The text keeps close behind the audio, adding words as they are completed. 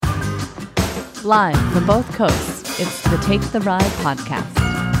Live from both coasts, it's the Take the Ride podcast.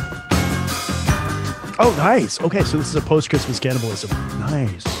 Oh, nice. Okay, so this is a post-Christmas cannibalism.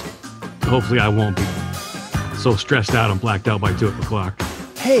 Nice. Hopefully I won't be so stressed out and blacked out by 2 o'clock.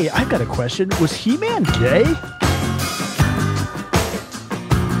 Hey, I've got a question. Was He-Man gay?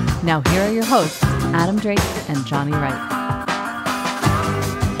 Now here are your hosts, Adam Drake and Johnny Wright.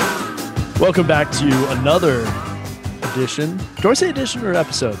 Welcome back to another edition. Do I say edition or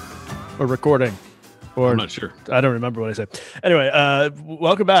episode? Or recording? Or I'm not sure. I don't remember what I said. Anyway,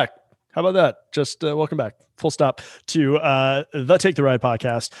 welcome back. How about that? Just welcome back. Full stop to the Take the Ride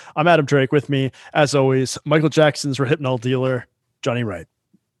podcast. I'm Adam Drake. With me, as always, Michael Jackson's Rohypnol dealer, Johnny Wright.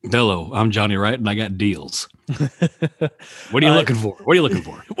 Hello, I'm Johnny Wright, and I got deals. What are you looking for? What are you looking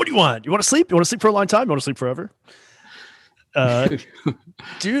for? What do you want? You want to sleep? You want to sleep for a long time? You want to sleep forever?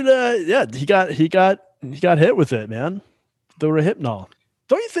 Dude, yeah, he got hit with it, man. The Rohypnol.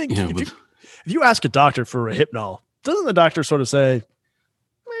 Don't you think if you ask a doctor for Rohypnol, doesn't the doctor sort of say,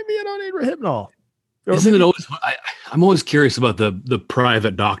 maybe you don't need Rohypnol? Isn't it always? I'm always curious about the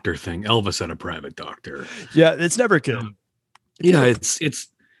private doctor thing. Elvis had a private doctor. Yeah, it's never good. Yeah,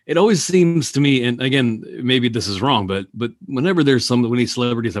 it always seems to me, and again, maybe this is wrong, but whenever there's when these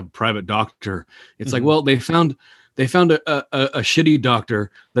celebrities have a private doctor, it's like, well, they found a shitty doctor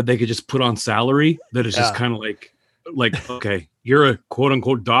that they could just put on salary that is just kind of like okay, you're a quote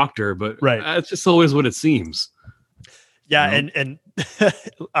unquote doctor, but that's just always what it seems. Yeah, you know? and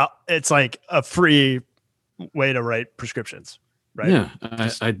it's like a free way to write prescriptions, right?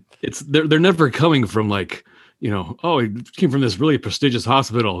 Yeah, they're never coming from like, oh, it came from this really prestigious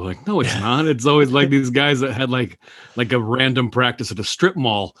hospital. Like, no, it's not. It's always like these guys that had like a random practice at a strip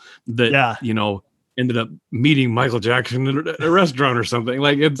mall that ended up meeting Michael Jackson at a restaurant or something.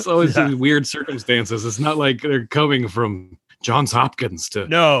 Like, it's always these weird circumstances. It's not like they're coming from Johns Hopkins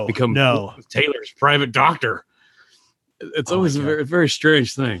to become Taylor's private doctor. It's always a very, very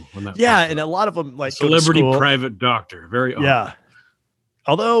strange thing when that. Yeah, and a lot of them like celebrity private doctor. Very odd. Yeah.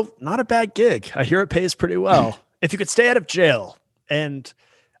 Although not a bad gig. I hear it pays pretty well. If you could stay out of jail. And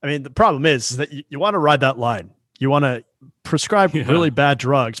I mean, the problem is that you want to ride that line. You want to prescribe really bad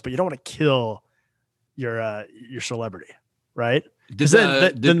drugs, but you don't want to kill your celebrity, right? Because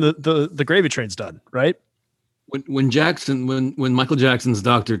then the gravy train's done, right? When Michael Jackson's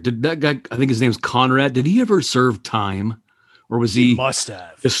doctor, did that guy, I think his name's Conrad, did he ever serve time? Or was he must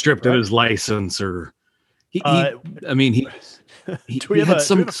have just stripped of his license? Or he had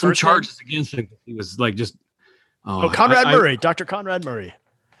some charges against him. He was like just Conrad Murray, Dr. Conrad Murray,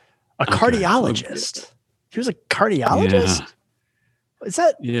 a cardiologist. Okay. He was a cardiologist. Yeah. Is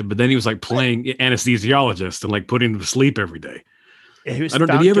that? Yeah, but then he was like playing anesthesiologist and like putting him to sleep every day. Yeah, he was. Did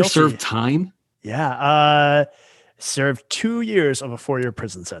he ever serve time? Yeah, served 2 years of a 4-year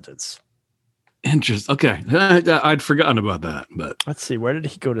prison sentence. Interesting. Okay, I'd forgotten about that. But let's see, where did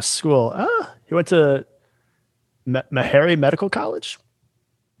he go to school? He went to Meharry Medical College.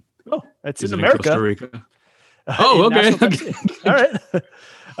 Oh, it's in America. Costa Rica. Oh, okay. All right.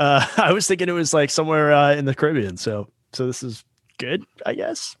 I was thinking it was like somewhere in the Caribbean. So this is good, I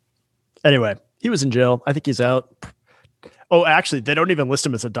guess. Anyway, he was in jail. I think he's out. Oh, actually, they don't even list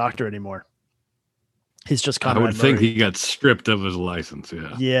him as a doctor anymore. He's just Conrad I would Murray. think he got stripped of his license.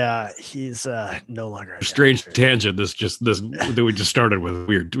 Yeah. Yeah, he's no longer. A strange tangent. This that we just started with.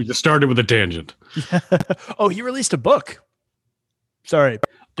 Weird. We just started with a tangent. Oh, he released a book. Sorry,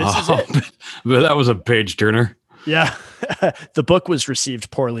 this is it. But that was a page turner. Yeah, the book was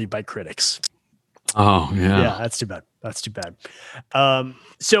received poorly by critics. Oh yeah. Yeah, that's too bad. That's too bad.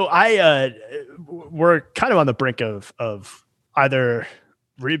 So we're kind of on the brink of either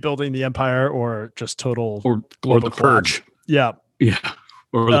rebuilding the empire or just total or global the purge. Yeah.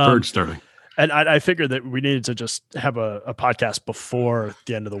 Or the purge starting. And I figured that we needed to just have a podcast before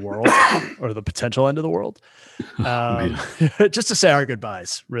the end of the world or the potential end of the world. Just to say our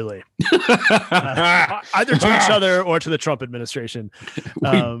goodbyes, really. Either to each other or to the Trump administration.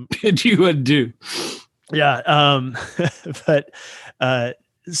 Did you undo? Yeah. But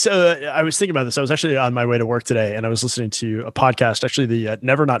so I was thinking about this. I was actually on my way to work today and I was listening to a podcast, actually the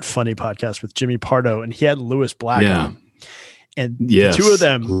Never Not Funny podcast with Jimmy Pardo, and he had Lewis Black on. And the two of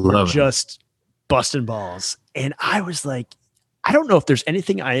them were just busting balls. And I was like, I don't know if there's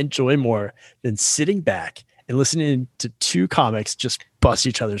anything I enjoy more than sitting back and listening to two comics just bust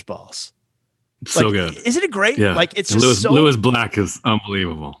each other's balls. So good. Isn't it great? Yeah. Like, it's just Lewis Black is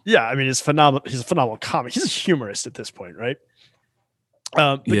unbelievable. Yeah. I mean, it's phenomenal. He's a phenomenal comic. He's a humorist at this point, right?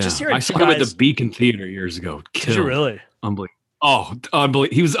 But just hearing I saw him at the Beacon Theater years ago. Did you really? Unbelievable. Oh,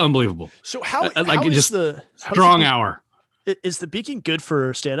 unbelievable. He was unbelievable. So how like is just the strong hour? Is the Beacon good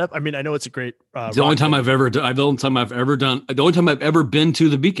for stand up? I mean, I know it's a great. The only time I've ever done, the only time I've ever been to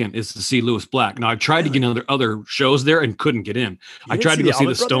the Beacon is to see Lewis Black. Now I've tried to get into other shows there and couldn't get in. I tried to go see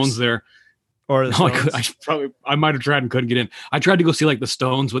the Stones there. Or the I might have tried and couldn't get in. I tried to go see like the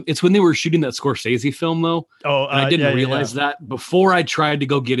Stones when they were shooting that Scorsese film though. Oh, and I didn't realize that before I tried to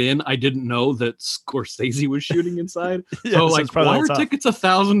go get in. I didn't know that Scorsese was shooting inside. So like, why are tickets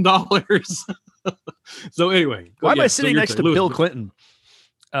 $1,000? So anyway, why am I sitting next to Bill Clinton?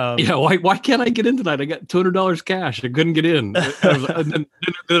 Yeah, why can't I get in tonight? I got $200 cash. I couldn't get in. And then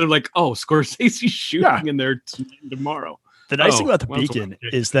they're like, oh, Scorsese's shooting in there tomorrow. The nice thing about the Beacon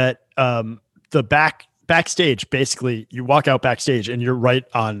is that the backstage, basically, you walk out backstage and you're right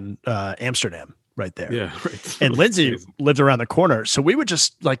on Amsterdam, right there. Yeah, right. And Lindsay lived around the corner, so we would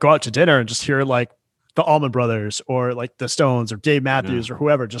just like go out to dinner and just hear like the Allman Brothers or like the Stones or Dave Matthews or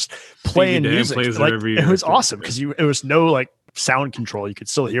whoever just playing music. Like, it was awesome because it was no like sound control. You could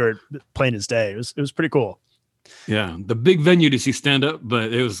still hear it plain as day. It was pretty cool. Yeah, the big venue to see stand up,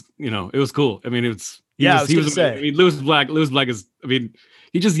 but it was cool. I mean, Lewis Black is. I mean,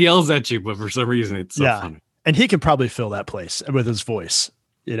 he just yells at you, but for some reason it's so funny. And he can probably fill that place with his voice.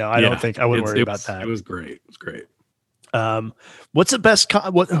 I wouldn't worry about that. It was great. It was great. What's the best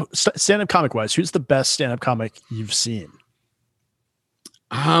stand-up comic wise? Who's the best stand-up comic you've seen?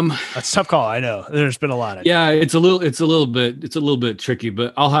 That's a tough call. I know there's been a lot of it's a little bit tricky,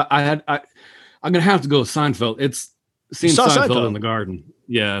 but I'm gonna have to go with Seinfeld. It's seen Seinfeld in the Garden.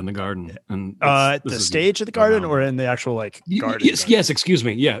 Yeah, in the Garden. And the stage of the Garden or in the actual like Garden? Yes. Excuse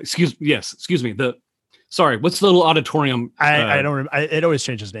me. Yeah. Excuse me. What's the little auditorium? I don't remember. It always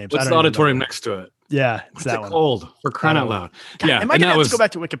changes names. What's the auditorium next to it? Yeah, it's that one. Cold for crying out loud. God, am I gonna have to go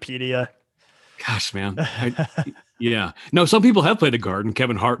back to Wikipedia? Gosh, man. Yeah. No, some people have played the Garden.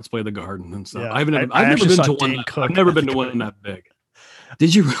 Kevin Hart's played the Garden and stuff. I've never been to one. I've never been to one that big.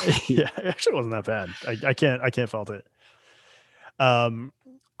 Did you really? Yeah, it actually wasn't that bad. I can't fault it.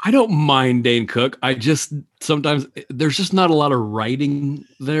 I don't mind Dane Cook. I just sometimes there's just not a lot of writing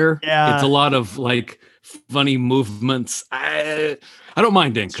there. Yeah. It's a lot of like funny movements. I don't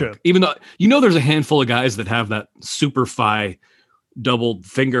mind Dane Cook. True. Even though there's a handful of guys that have that super-fi double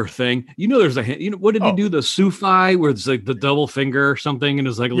finger thing. There's what did he do? The Sufi where it's like the double finger or something and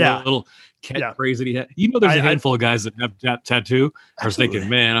it's like a little catchphrase that he had. There's a handful of guys that have that tattoo. I was thinking,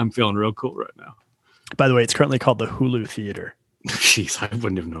 man, I'm feeling real cool right now. By the way, it's currently called the Hulu Theater. Jeez, I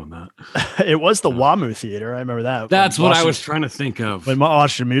wouldn't have known that. It was the WAMU Theater. I remember that. That's what I was trying to think of. When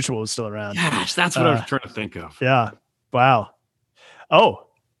Washington Mutual was still around. Gosh, that's what I was trying to think of. Yeah. Wow. Oh,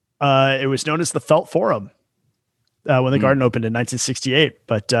 it was known as the Felt Forum when the Garden opened in 1968,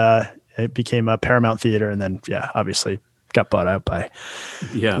 but it became a Paramount Theater and then, obviously got bought out by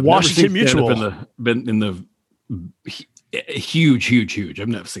Washington Mutual. Been in the huge. I've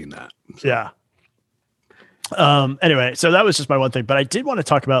never seen that. So. Yeah. Anyway, so that was just my one thing, but I did want to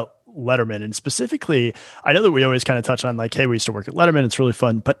talk about Letterman, and specifically, I know that we always kind of touch on like, hey, we used to work at Letterman. It's really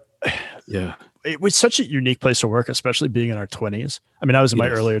fun, but it was such a unique place to work, especially being in our 20s. I mean, I was in my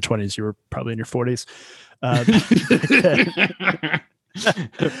earlier 20s. You were probably in your 40s. But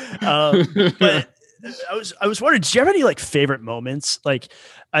I was wondering, did you have any like favorite moments? Like,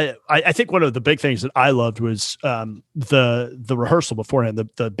 I think one of the big things that I loved was the rehearsal beforehand,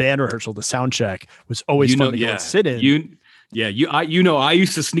 the band rehearsal, the sound check was always fun to go and sit in. I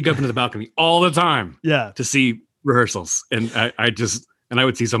used to sneak up into the balcony all the time. Yeah, to see rehearsals, and I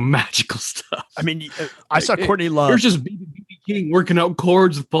would see some magical stuff. I mean, I saw Courtney Love. There's just B.B. King working out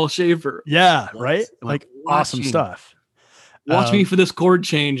chords with Paul Schaefer. Yeah, right. Like awesome stuff. Watch me for this chord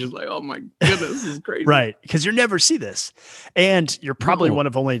change. It's like, oh my goodness, this is crazy. Right. Because you never see this. And you're probably one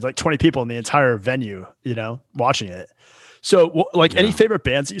of only like 20 people in the entire venue, watching it. So any favorite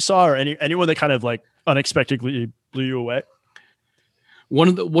bands that you saw or anyone that kind of like unexpectedly blew you away? One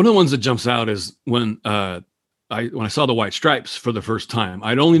of the ones that jumps out is when I saw the White Stripes for the first time.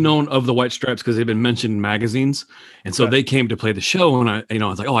 I'd only known of the White Stripes because they've been mentioned in magazines. And so they came to play the show and I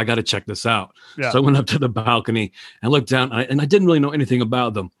was like, oh, I got to check this out. Yeah. So I went up to the balcony and looked down and I didn't really know anything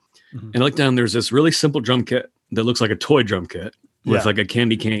about them. Mm-hmm. And I looked down, there's this really simple drum kit that looks like a toy drum kit with like a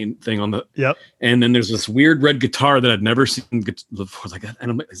candy cane thing on the, and then there's this weird red guitar that I'd never seen before. Like,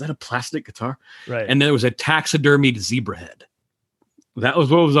 and I'm like, is that a plastic guitar? Right. And then there was a taxidermied zebra head. That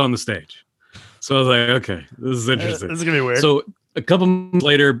was what was on the stage. So I was like, okay, this is interesting. This is going to be weird. So a couple months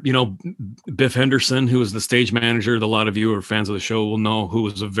later, Biff Henderson, who was the stage manager, that a lot of you are fans of the show will know, who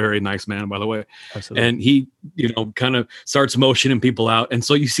was a very nice man, by the way. Absolutely. And he, kind of starts motioning people out. And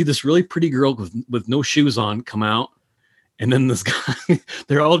so you see this really pretty girl with no shoes on come out. And then this guy,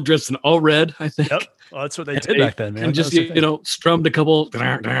 they're all dressed in all red, I think. Yep. Well, that's what they did back then, man. And just, strummed a couple,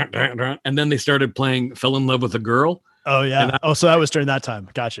 and then they started playing Fell in Love with a Girl. Oh, yeah. So that was during that time.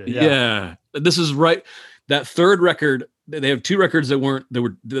 Gotcha. Yeah. This is right. That third record, they have two records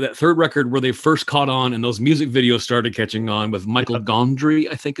that third record where they first caught on and those music videos started catching on with Michael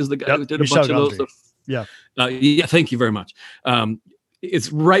Gondry, I think is the guy who did a bunch of those. Yeah. Yeah. Thank you very much.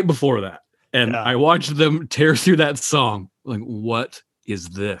 It's right before that. And I watched them tear through that song. Like, what is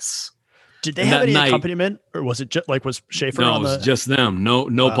this? Did they have any accompaniment, or was it just like was Schaefer? No, it was just them. No,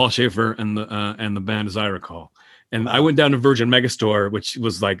 Paul Schaefer and the band, as I recall. And I went down to Virgin Megastore, which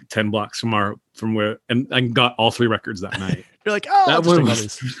was like 10 blocks from where, and I got all three records that night. You're like, oh, that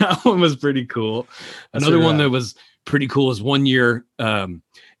one was pretty cool. Another one that was pretty cool is one year.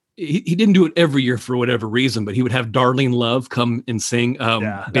 He didn't do it every year for whatever reason, but he would have Darlene Love come and sing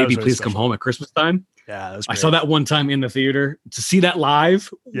 "Baby Please Come Home" at Christmas time. Yeah, I saw that one time in the theater. To see that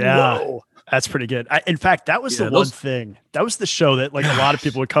live, yeah, whoa. That's pretty good. In fact, that was the one thing. That was the show that like a lot of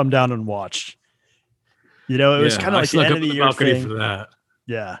people would come down and watch. You know, it was kind of like the end of the year thing. For that.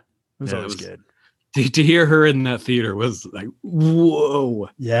 Yeah, it was always good. To hear her in that theater was like, whoa.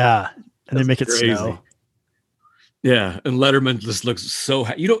 Yeah, and they make it snow. Yeah, and Letterman just looks so.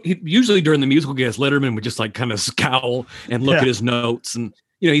 Usually during the musical guests, Letterman would just like kind of scowl and look at his notes, and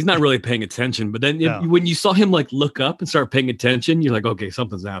he's not really paying attention. But then when you saw him like look up and start paying attention, you're like, okay,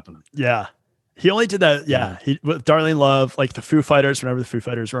 something's happening. Yeah, he only did that. Yeah, he with Darlene Love, like the Foo Fighters, whenever the Foo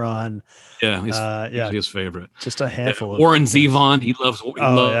Fighters were on. Yeah, his favorite. Just a handful. Warren Zevon, he loved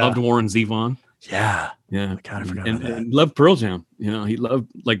Warren Zevon. Yeah, yeah. I kind of forgot about that. And loved Pearl Jam. He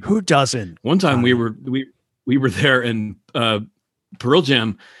loved like who doesn't? One time we were there, and Pearl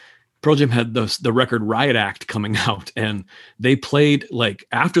Jam had the record Riot Act coming out, and they played like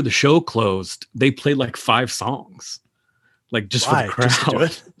after the show closed, they played like 5 songs, like just for the crowd. Just to do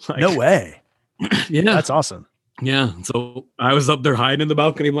it? Like, no way. Yeah, that's awesome. Yeah, so I was up there hiding in the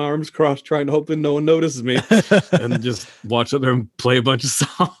balcony, my arms crossed, trying to hope that no one notices me, and just watch up there and play a bunch of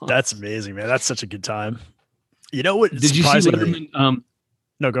songs. That's amazing, man. That's such a good time. You know what? Did you see Letterman?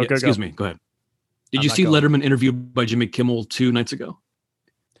 No, go. Excuse me. Go ahead. Did you see Letterman interviewed by Jimmy Kimmel 2 nights ago?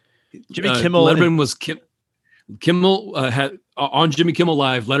 Jimmy Kimmel. Letterman was Kimmel had on Jimmy Kimmel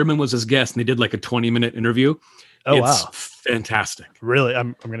Live. Letterman was his guest, and they did like a 20-minute interview. Oh, it's wow. Fantastic. Really?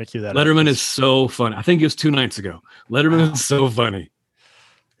 I'm going to cue that. Letterman is so funny. I think it was 2 nights ago. Letterman is so funny.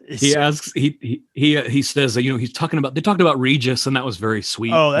 He asks, he says that, they talked about Regis, and that was very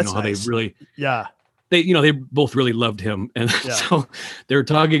sweet. Oh, that's how nice. they really, yeah. They both really loved him. And so they were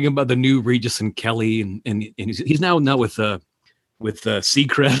talking about the new Regis and Kelly, and he's now with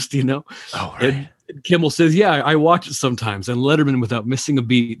Seacrest, Oh, right. And Kimmel says, yeah, I watch it sometimes. And Letterman, without missing a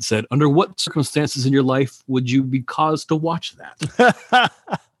beat, said, under what circumstances in your life would you be caused to watch that?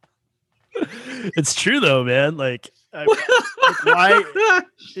 It's true though, man. Like why?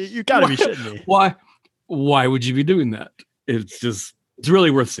 You gotta be shitting me. Why would you be doing that? It's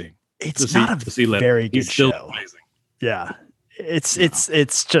really worth seeing. It's not a very good show. Amazing. Yeah.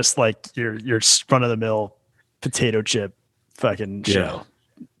 It's just like your run of the mill potato chip fucking show.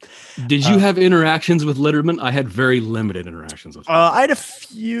 Did you have interactions with Letterman? I had very limited interactions with him. I had a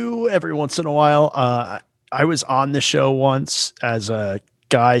few every once in a while. I was on the show once as a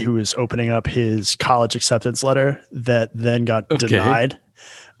guy who was opening up his college acceptance letter that then got denied,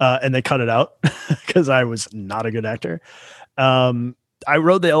 and they cut it out because I was not a good actor. I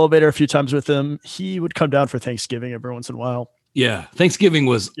rode the elevator a few times with him. He would come down for Thanksgiving every once in a while. Yeah, Thanksgiving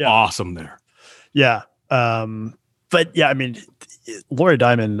was awesome there. Yeah. But yeah, I mean, Laura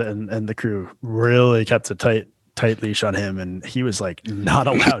Diamond and the crew really kept a tight leash on him, and he was like not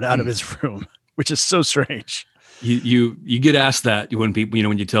allowed out of his room, which is so strange. You get asked that when people,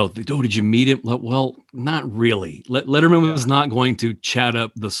 when you tell, oh, did you meet him? Well, not really. Letterman was not going to chat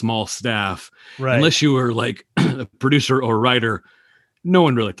up the small staff unless you were like a producer or writer. No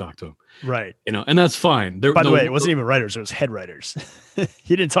one really talked to him. Right. And that's fine. By the way, it wasn't even writers. It was head writers.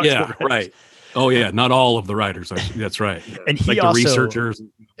 He didn't talk to the writers. Right. Oh yeah. Not all of the writers. That's right. And he like also, the researchers.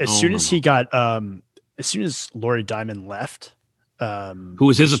 As soon as Lori Diamond left, who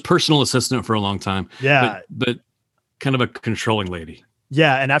was his personal assistant for a long time. Yeah. But kind of a controlling lady.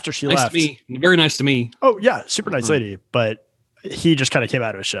 Yeah. And after she left, to me, very nice to me. Oh yeah. Super nice lady. But he just kind of came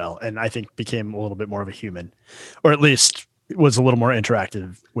out of his shell and I think became a little bit more of a human, or at least was a little more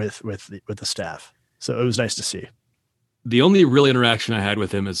interactive with the staff. So it was nice to see. The only real interaction I had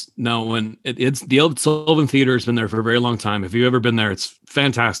with him is now when it's the Ed Sullivan Theater has been there for a very long time. If you've ever been there, it's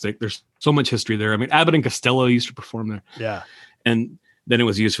fantastic. There's so much history there. I mean, Abbott and Costello used to perform there. Yeah. And then it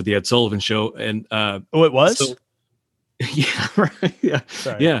was used for the Ed Sullivan Show. And it was? Yeah, right. Yeah,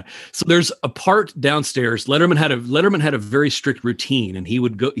 Sorry. yeah. So there's a part downstairs. Letterman had a very strict routine, and he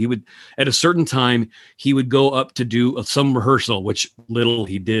would at a certain time he would go up to do some rehearsal, which little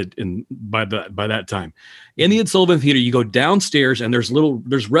he did by that time. In the Ed Sullivan Theater, you go downstairs, and there's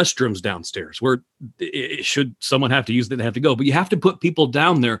restrooms downstairs where should someone have to use it, they have to go, but you have to put people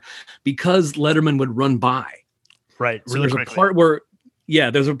down there because Letterman would run by. Right. So there's a part where. Yeah,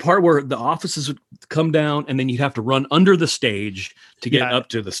 there's a part where the offices would come down, and then you'd have to run under the stage to get up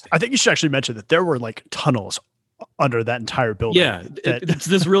to the stage. I think you should actually mention that there were like tunnels under that entire building. Yeah, it's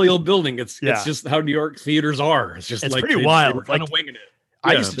this really old building. It's just how New York theaters are. It's just pretty wild. They were kind of winging it.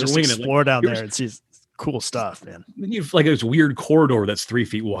 I used to just explore down there and see cool stuff, man. You've like this weird corridor that's 3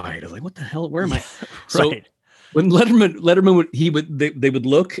 feet wide. I was like, what the hell? Where am I? Right. So when Letterman would they would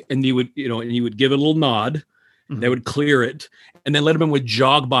look, and you would give it a little nod. They would clear it, and then Letterman would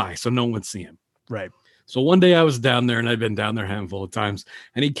jog by so no one would see him. Right. So one day I was down there, and I'd been down there a handful of times,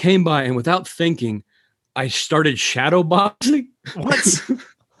 and he came by, and without thinking, I started shadow boxing. What?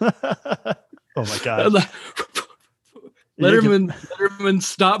 Oh my God. Letterman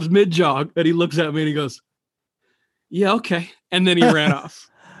stops mid-jog, and he looks at me, and he goes, yeah, okay. And then he ran off.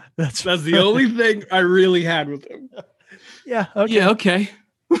 That's the only thing I really had with him. Yeah, okay. Yeah, okay.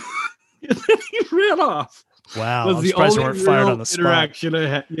 And then he ran off. Wow, Was I'm the surprised only we weren't fired real on the spot. interaction I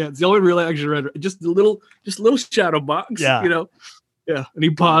had. Yeah, it's the only real action. Just a little shadow box. Yeah. Yeah. And he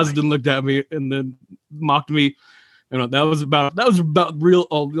paused and looked at me, and then mocked me. That was about the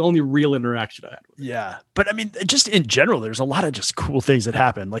only real interaction I had with him. Yeah, but I mean, just in general, there's a lot of just cool things that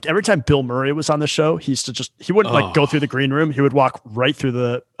happen. Like every time Bill Murray was on the show, he wouldn't like go through the green room. He would walk right through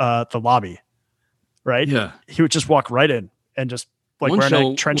the lobby. Right. Yeah. He would just walk right in and just like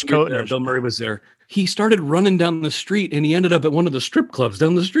wearing a trench coat. Bill Murray was there. He started running down the street, and he ended up at one of the strip clubs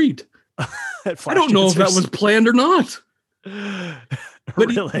down the street. I don't know if that was planned or not. But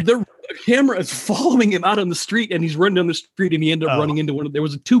really? The camera is following him out on the street, and he's running down the street, and he ended up running into there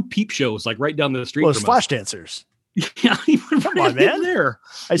was 2 peep shows like right down the street. Well, it was Flash Dancers. Yeah, he come on, man. There.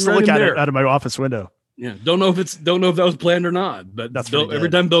 I used to look at it out of my office window. Yeah, don't know if that was planned or not. But every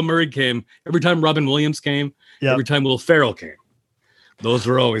time Bill Murray came, every time Robin Williams came, every time Will Ferrell came, those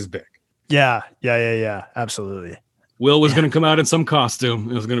were always big. Yeah. Absolutely. Will was going to come out in some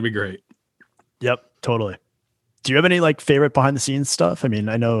costume. It was going to be great. Yep, totally. Do you have any like favorite behind the scenes that's kind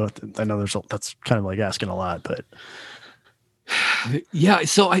of like asking a lot, but yeah.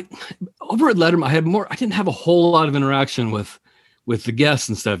 So over at Letterman, I didn't have a whole lot of interaction with the guests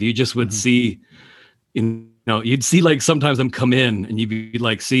and stuff. You just would see, you'd see like sometimes them come in, and you'd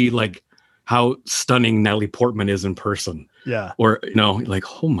like see like how stunning Natalie Portman is in person. Yeah. Or, like,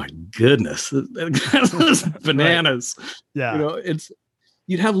 oh my goodness, this bananas. Right. Yeah.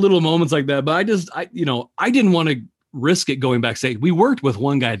 You'd have little moments like that, but I didn't want to risk it going backstage. We worked with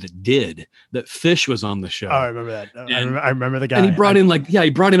one guy that Fish was on the show. Oh, I remember that. I remember the guy. And he brought in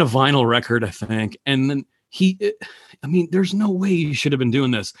a vinyl record, I think. And then there's no way you should have been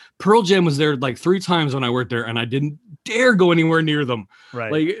doing this. Pearl Jam was there like 3 times when I worked there, and I didn't dare go anywhere near them.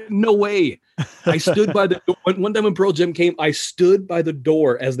 Right. Like, no way. I stood by the one time when Pearl Jam came, I stood by the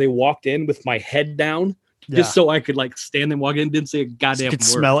door as they walked in with my head down, just so I could like stand and walk in. Didn't say a goddamn word. You could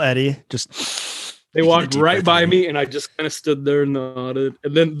smell Eddie. They walked right by me, and I just kind of stood there and nodded.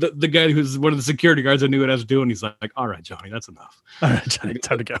 And then the guy who's one of the security guards, I knew what I was doing. He's like, "All right, Johnny, that's enough. All right, Johnny,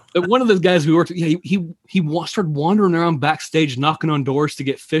 time to go." One of those guys we worked with, he started wandering around backstage, knocking on doors to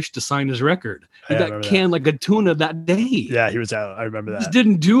get Fish to sign his record. He got canned like a tuna that day. Yeah, he was out. I remember that. He just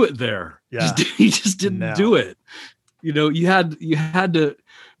didn't do it there. Yeah, he just didn't do it. You had to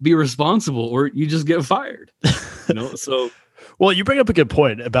be responsible, or you just get fired. So. Well, you bring up a good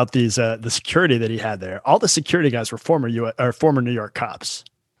point about these the security that he had there. All the security guys were former New York cops.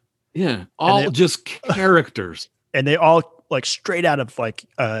 Yeah, all just characters, and they all like straight out of like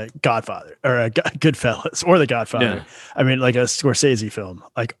Godfather or Goodfellas or The Godfather. Yeah. I mean, like a Scorsese film.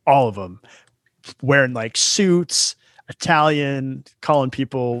 Like all of them wearing like suits, Italian, calling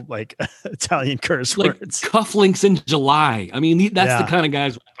people like Italian curse like words, cufflinks in July. I mean, that's the kind of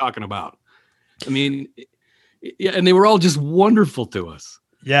guys we're talking about. I mean. Yeah, and they were all just wonderful to us.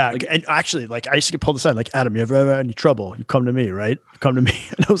 Yeah, and actually, like I used to get pulled aside, like Adam, you ever have any trouble? You come to me, right? You come to me,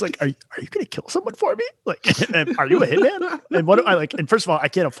 and I was like, "Are you going to kill someone for me? Like, are you a hitman?" And what do I like? And first of all, I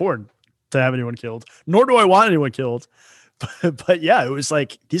can't afford to have anyone killed, nor do I want anyone killed. But yeah, it was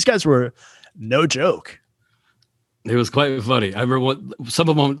like these guys were no joke. It was quite funny. I remember one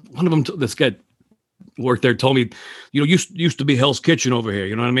of them, this guy worked there, told me, used to be Hell's Kitchen over here.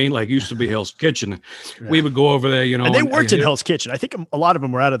 You know what I mean? Like used to be Hell's Kitchen. Yeah. We would go over there, And they worked in Hell's Kitchen. I think a lot of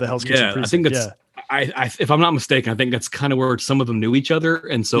them were out of the Hell's Kitchen. Yeah, if I'm not mistaken, I think that's kind of where some of them knew each other,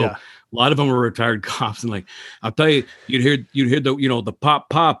 and so Yeah. a lot of them were retired cops. And like, I'll tell you, you'd hear the the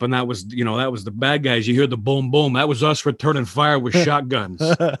pop, and that was the bad guys. You hear the boom boom, that was us returning fire with shotguns.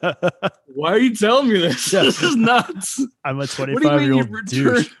 Why are you telling me this? Yeah. This is nuts. I'm a What do you mean 25-year-old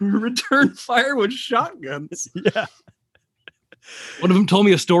douche. return fire with shotguns? Yeah. One of them told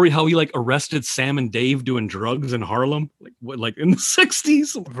me a story how he like arrested Sam and Dave doing drugs in Harlem, like in the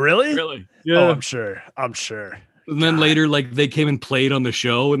 60s. Really? Really? Oh, Yeah. I'm sure. And then later, like they came and played on the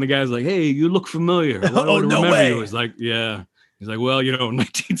show, and the guy's like, "Hey, you look familiar. Why do I Oh, no remember way. you?" He's like, "Yeah." He's like, "Well,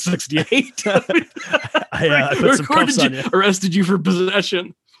 1968. I put some cuffs on you. Arrested you for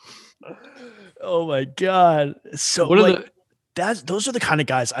possession." Oh my God. So What are like, those are the kind of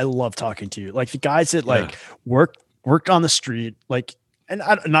guys I love talking to. Like the guys that like worked on the street, like, and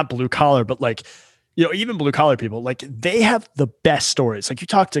not blue collar, but like, even blue collar people, like they have the best stories. Like you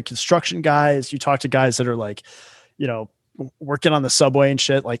talk to construction guys, you talk to guys that are like, working on the subway and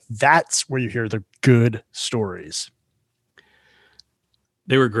shit. Like that's where you hear the good stories.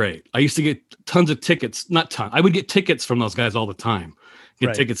 They were great. I used to get tons of tickets. Not tons. I would get tickets from those guys all the time. Get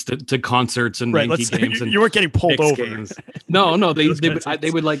Right. tickets to concerts and Right. Yankee games. And You weren't getting pulled Knicks over. games. No. They Those kind would, of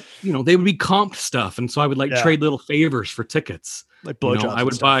they would like they would be comped stuff, and so I would like Yeah. trade little favors for tickets. Like blowjobs. I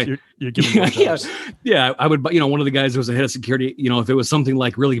would and stuff. buy- You're giving blowjobs. Yeah, I would buy. One of the guys who was the head of security. If it was something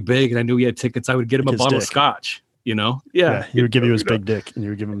like really big and I knew he had tickets, I would get him Like a his bottle of dick. scotch. Yeah. He would give you his big dick, and you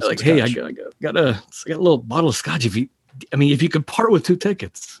would give him some Like, hey, I scotch. got a little bottle of scotch. If you could part with 2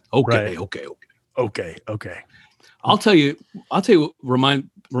 tickets, okay, Right. okay. Okay. I'll tell you. Remind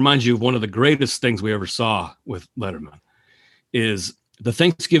you of one of the greatest things we ever saw with Letterman is the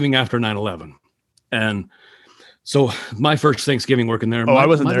Thanksgiving after 9/11, and so my first Thanksgiving working there. Oh, I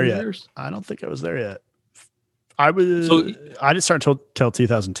wasn't might there have yet. been yours. I don't think I was there yet. I was. So- I didn't start till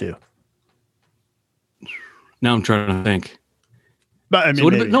 2002. Now I'm trying to think. But I mean, So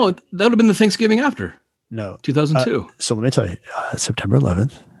that would have been the Thanksgiving after no. 2002. So let me tell you, September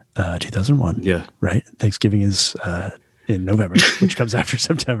 11th, 2001. Yeah. Right. Thanksgiving is in November, which comes after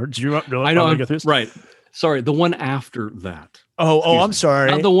September. Do you really I know. want to go through this? Right. Sorry, the one after that. Oh, Excuse I'm me.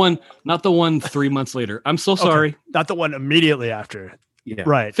 sorry. Not the one 3 months later. I'm so Okay. sorry. Not the one immediately after. Yeah.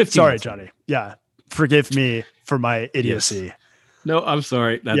 Right. 15 Sorry, months Johnny. Yeah. Forgive me for my idiocy. No, I'm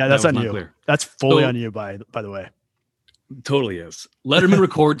sorry. That's that was on not you. clear. That's fully So- on you. By the way. Totally is. Letterman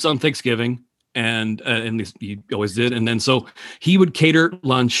records on Thanksgiving, and at least he always did. And then so he would cater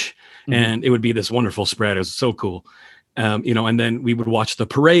lunch, Mhm. and it would be this wonderful spread. It was so cool. And then we would watch the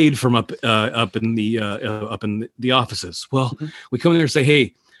parade from up in the offices. Well, Mhm. we come in there and say,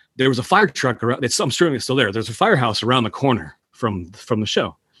 "Hey, there was a fire truck around." I'm sure it's still there. There's a firehouse around the corner from the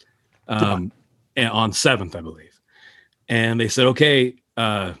show, and on 7th, I believe. And they said, "Okay,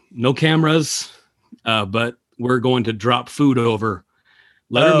 no cameras, but we're going to drop food over."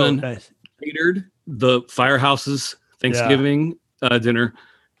 Letterman nice. catered the firehouse's Thanksgiving dinner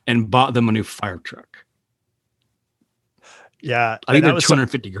and bought them a new fire truck. Yeah. I think that they're was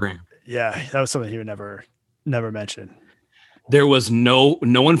 250 grand. Yeah, that was something he would never mention. There was no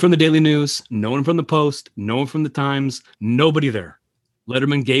one from the Daily News, no one from the Post, no one from the Times, nobody there.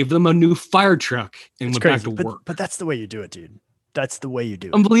 Letterman gave them a new fire truck and It's went crazy, back to work. but that's the way you do it, dude. That's the way you do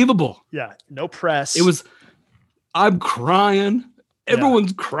it. Unbelievable. Yeah, no press. I'm crying.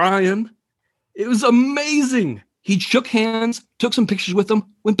 Everyone's crying. It was amazing. He shook hands, took some pictures with them,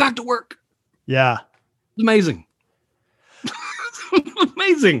 went back to work. Yeah, It was amazing.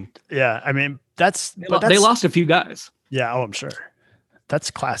 Amazing. yeah. I mean, They lost a few guys. Yeah, oh, I'm sure.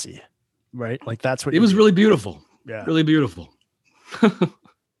 That's classy, right? Like that's what It was do. really beautiful. Yeah. Really beautiful.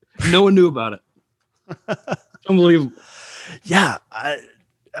 No one knew about it. Unbelievable. Yeah,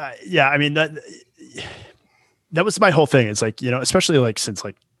 yeah. I mean that was my whole thing. It's like, especially like since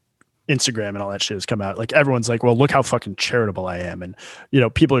like Instagram and all that shit has come out, like everyone's like, well, look how fucking charitable I am, and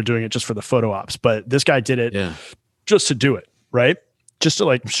people are doing it just for the photo ops, but this guy did it Yeah. just to do it, right? Just to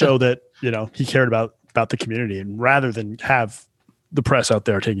like show that he cared about the community, and rather than have the press out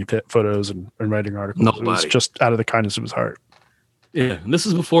there taking photos and writing articles, it was Nobody. just out of the kindness of his heart. Yeah. And this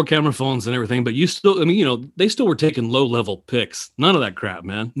is before camera phones and everything, but they still were taking low level pics. None of that crap,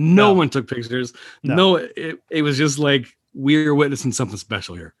 man. No one took pictures. No. It was just like we were witnessing something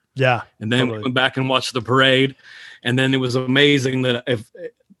special here. Yeah, And then totally. we went back and watched the parade. And then it was amazing that if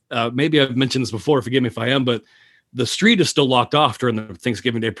maybe I've mentioned this before, forgive me if I am, but the street is still locked off during the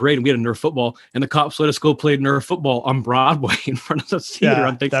Thanksgiving Day parade. And we had a Nerf football, and the cops let us go play Nerf football on Broadway in front of the theater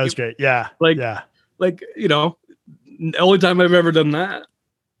on Thanksgiving. that was great. Yeah, Like- yeah, The only time I've ever done that.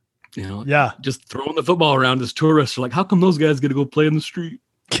 yeah. Just throwing the football around as tourists are like, how come those guys get to go play in the street?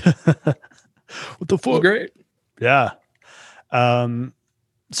 What the It was fuck? great. Yeah.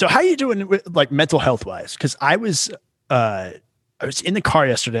 So how you doing with like mental health wise? Because I was in the car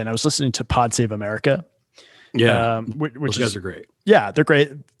yesterday and I was listening to Pod Save America. Yeah. Which Those guys are great. yeah, they're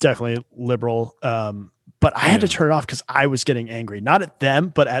great. Definitely liberal. But I had to turn it off because I was getting angry, not at them,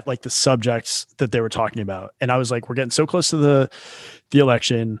 but at like the subjects that they were talking about. And I was like, we're getting so close to the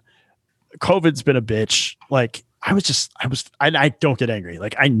election. COVID's been a bitch. Like I don't get angry.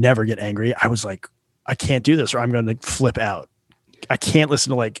 Like I never get angry. I was like, I can't do this or I'm going to flip out. I can't listen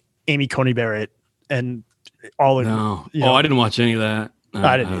to like Amy Coney Barrett and all of No. you know, I didn't watch any of that.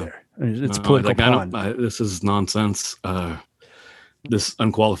 I didn't either. I mean, it's political pond. This is nonsense. This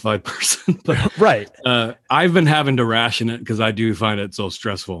unqualified person, but Right. I've been having to ration it because I do find it so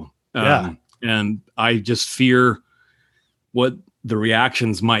stressful. And I just fear what the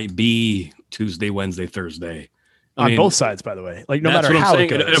reactions might be Tuesday, Wednesday, Thursday. I mean, both sides, by the way. Like no that's matter what how I'm it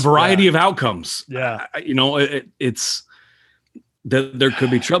saying. goes. A variety of outcomes. Yeah. It's that there could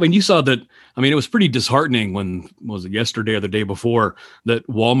be trouble. And you saw that. I mean, it was pretty disheartening when was it yesterday or the day before that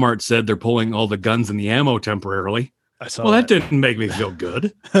Walmart said they're pulling all the guns and the ammo temporarily. I saw Well, that didn't make me feel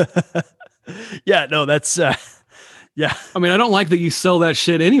good. Yeah, no, that's yeah. I mean, I don't like that you sell that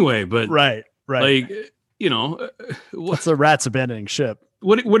shit anyway, but Right. like, What's the rats abandoning ship?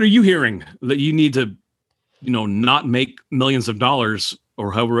 what are you hearing that you need to, not make millions of dollars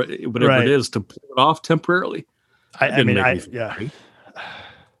or whatever Right. it is to pull it off temporarily? Yeah.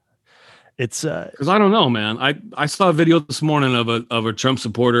 It's Because I don't know, man. I saw a video this morning of a Trump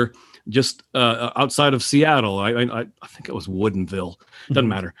supporter just outside of Seattle. I think it was Woodinville. Doesn't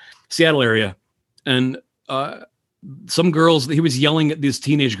matter. Seattle area. And some girls, he was yelling at these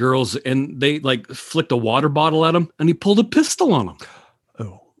teenage girls and they like flicked a water bottle at him and he pulled a pistol on them.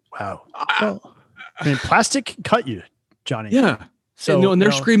 oh wow. Well, I mean, plastic cut you, Johnny. Yeah. So and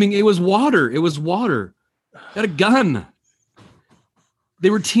they're screaming, it was water. It was water. Got a gun. They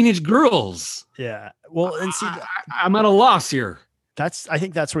were teenage girls. Yeah. Well, and see, I'm at a loss here. I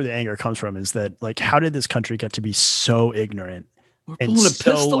think that's where the anger comes from. Is that like, how did this country get to be so ignorant? We're And pulling a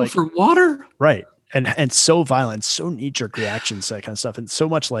so, pistol like- for water. Right. And so violent, so knee-jerk reactions, that kind of stuff. And so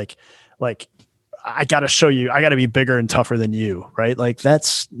much like I gotta show you, I gotta be bigger and tougher than you, right? Like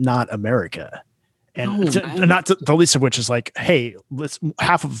that's not America. And the least of which is like, hey,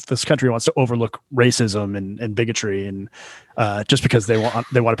 half of this country wants to overlook racism and bigotry and just because they want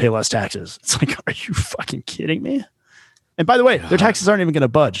to pay less taxes. It's like, are you fucking kidding me? And by the way, their taxes aren't even going to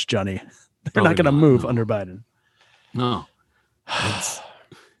budge, Johnny. They're not going to move under Biden. No.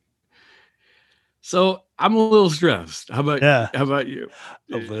 So I'm a little stressed. How about you?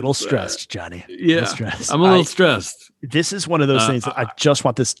 A little stressed, Johnny. Yeah, stressed. I'm a little stressed. This is one of those things that I just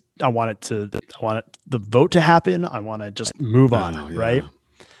want this. I want the vote to happen. I want to just move on, right?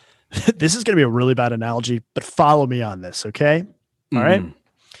 This is going to be a really bad analogy, but follow me on this, okay? All right.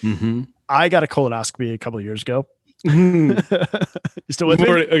 Mm-hmm. I got a colonoscopy a couple of years ago. Mm-hmm. You still with me?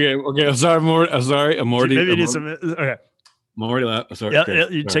 Okay. I'm sorry. I'm already. Maybe you need some. Okay. I'm already laughing. Sorry. Yeah, okay.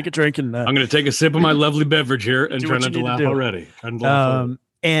 you take a drink and. I'm going to take a sip of my lovely beverage here and Do try what not you to need to laugh do. already.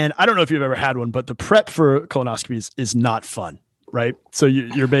 And I don't know if you've ever had one, but the prep for colonoscopies is not fun, right? So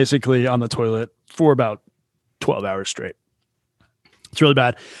you're basically on the toilet for about 12 hours straight. It's really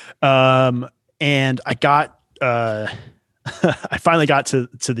bad. And I got, I finally got to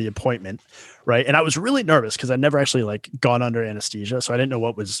the appointment, right? And I was really nervous because I'd never actually like gone under anesthesia, so I didn't know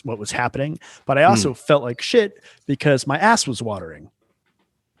what was happening. But I also felt like shit because my ass was watering,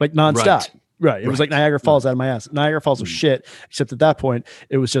 like nonstop. Right. It was like Niagara Falls out of my ass. Niagara Falls was shit, except at that point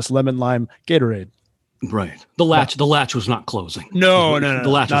it was just lemon lime Gatorade. Right. The latch was not closing. No. The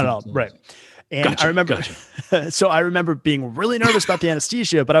latch not was at all. closing. Right. And Gotcha, I remember, gotcha. So I remember being really nervous about the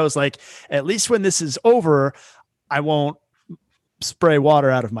anesthesia, but I was like, at least when this is over, I won't spray water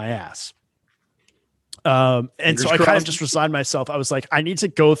out of my ass. And Fingers so I kind of crossed. just resigned myself. I was like, I need to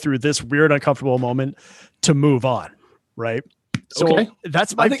go through this weird, uncomfortable moment to move on. Right. So Okay.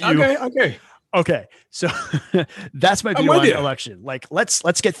 that's my view. Okay. Okay, so that's my I'm view with on you. election. Like, let's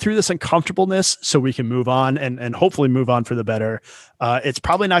get through this uncomfortableness so we can move on and hopefully move on for the better. It's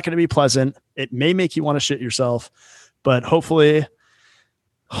probably not going to be pleasant. It may make you want to shit yourself, but hopefully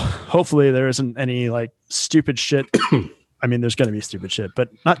there isn't any like stupid shit. I mean, there's going to be stupid shit, but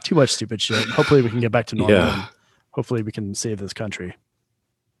not too much stupid shit. Hopefully we can get back to normal. Yeah. And hopefully we can save this country.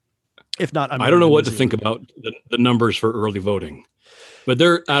 If not, I don't know what to think about the numbers for early voting, but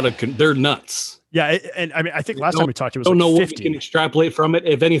they're they're nuts. Yeah, and I mean, I think last time we talked, it was I don't know like what we 50. can extrapolate from it,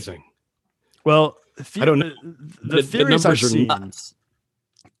 if anything. Well, I don't know. The theories I've numbers are seen, nuts.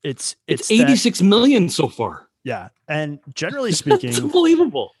 it's It's that- 86 million so far. Yeah, and generally speaking, It's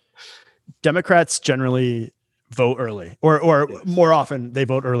unbelievable. Democrats generally vote early, or more often they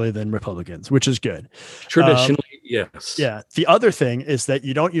vote early than Republicans, which is good. Traditionally, yes. Yeah. The other thing is that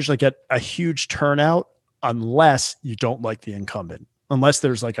you don't usually get a huge turnout unless you don't like the incumbent, unless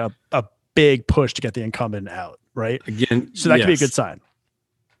there's like a big push to get the incumbent out, right? Again, so that could be a good sign.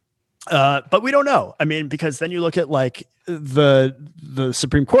 But we don't know. I mean, because then you look at like the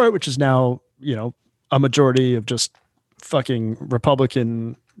Supreme Court, which is now, a majority of just fucking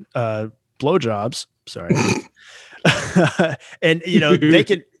Republican blowjobs. Sorry. And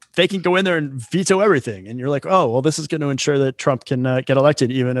they can go in there and veto everything. And you're like, oh, well, this is going to ensure that Trump can get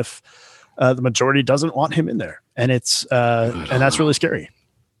elected, even if the majority doesn't want him in there. And it's and that's really scary.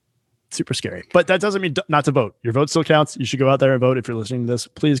 Super scary. But that doesn't mean not to vote. Your vote still counts. You should go out there and vote. If you're listening to this,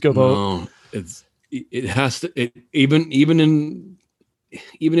 please go vote. No, it has to, even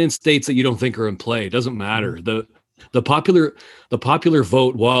in states that you don't think are in play, it doesn't matter. The popular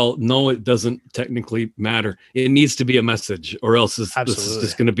vote, while no, it doesn't technically matter, it needs to be a message, or else this is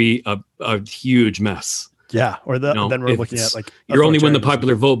just going to be a huge mess. Yeah. Or then we're looking at like, you're only win the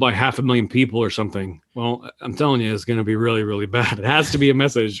popular vote by 500,000 people or something. Well, I'm telling you, it's going to be really, really bad. It has to be a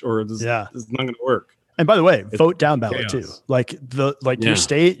message, or it's not going to work. And by the way, vote down ballot too. Like your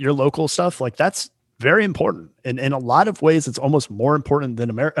state, your local stuff, like that's very important. And in a lot of ways, it's almost more important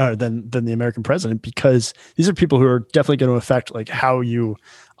than than the American president, because these are people who are definitely going to affect like how you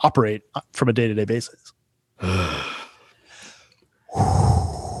operate from a day-to-day basis.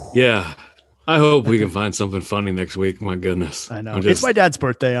 Yeah. I hope we can find something funny next week. My goodness. I know. It's my dad's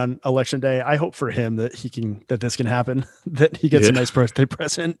birthday on election day. I hope for him that this can happen, that he gets a nice birthday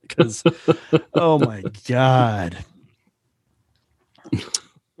present, because oh my God.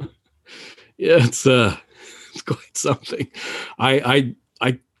 Yeah, it's quite something. Some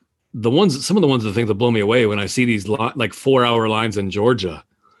of the things that blow me away when I see these like 4-hour lines in Georgia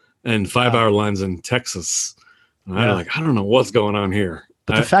and 5-hour lines in Texas. I'm like, I don't know what's going on here.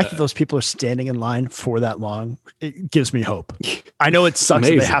 But the fact that those people are standing in line for that long, it gives me hope. I know it sucks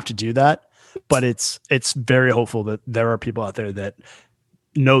that they have to do that, but it's very hopeful that there are people out there that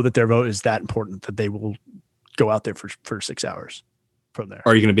know that their vote is that important, that they will go out there for 6 hours from there.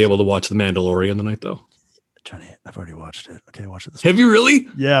 Are you going to be able to watch The Mandalorian tonight, though? Johnny, I've already watched it. Okay, watch it this morning. Have you really?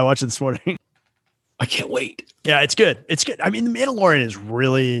 Yeah, I watched it this morning. I can't wait. Yeah, it's good. It's good. I mean, The Mandalorian is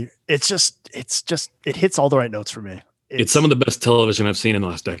really, it hits all the right notes for me. It's some of the best television I've seen in the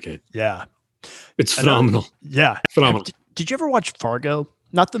last decade. Yeah. It's phenomenal. Yeah. Phenomenal. Did you ever watch Fargo?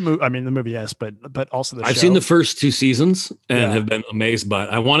 Not the movie. I mean, the movie, yes, but also the show. I've seen the first 2 seasons and have been amazed by it.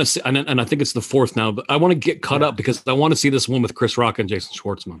 I want to see, and I think it's the 4th now, but I want to get caught up because I want to see this one with Chris Rock and Jason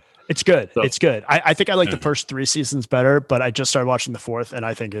Schwartzman. It's good. So, it's good. I think I like the first 3 seasons better, but I just started watching the 4th and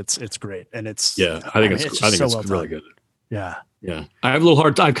I think it's great. And I think it's really good. Yeah. Yeah. I have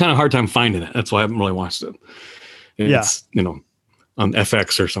kind of hard time finding it. That's why I haven't really watched it. It's on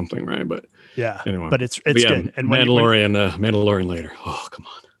FX or something, right? But anyway, but it's good. And Mandalorian later. Oh, come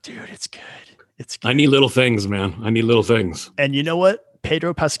on, dude, it's good. It's good. I need little things, man. I need little things. And you know what?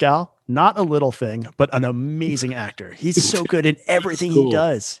 Pedro Pascal, not a little thing, but an amazing actor. He's so good in everything he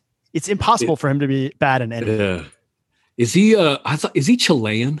does. It's impossible for him to be bad in anything. Yeah. Is he? Is he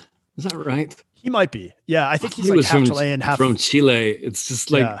Chilean? Is that right? He might be. Yeah, I think he's like half Chilean, half from Chile. It's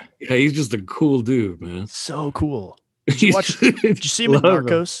just like he's just a cool dude, man. So cool. Did you see him in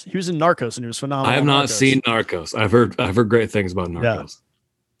Narcos? He was in Narcos and he was phenomenal. I have not seen Narcos. I've heard great things about Narcos. Yeah.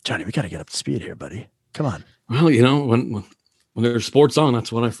 Johnny, we got to get up to speed here, buddy. Come on. Well, when there's sports on,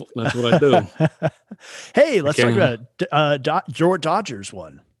 that's what I do. Hey, let's talk about your Dodgers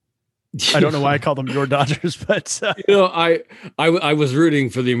one. I don't know why I call them your Dodgers, but I was rooting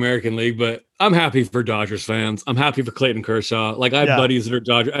for the American League, but I'm happy for Dodgers fans. I'm happy for Clayton Kershaw. Like I have buddies that are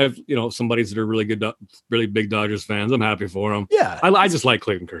Dodgers. I have some buddies that are really good, really big Dodgers fans. I'm happy for them. Yeah, I just like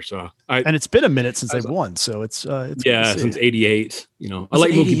Clayton Kershaw. And it's been a minute since they've won, so it's since '88. I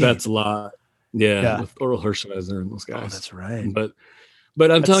like Mookie Betts a lot. Yeah, with Oral Hershiser and those guys. Oh, that's right. But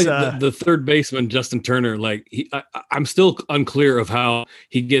I'm telling you, the third baseman Justin Turner, like I'm still unclear of how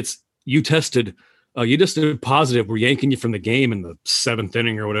he gets. You tested positive. We're yanking you from the game in the 7th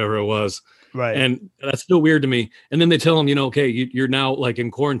inning or whatever it was. Right. And that's still weird to me. And then they tell him, okay, you're now like in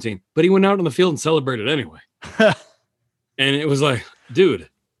quarantine, but he went out on the field and celebrated anyway. And it was like, dude,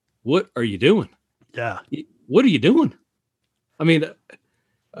 what are you doing? Yeah. What are you doing? I mean,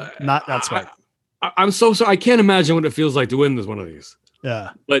 not smart. I'm so sorry. I can't imagine what it feels like to win this one of these.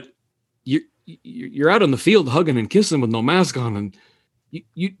 Yeah. But you're out on the field hugging and kissing with no mask on, and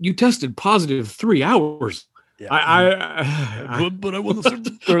you tested positive 3 hours. Yeah. But I won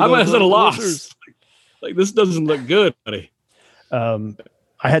the I might have said a loss. Like this doesn't look good, buddy.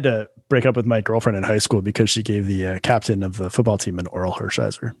 I had to break up with my girlfriend in high school because she gave the captain of the football team an oral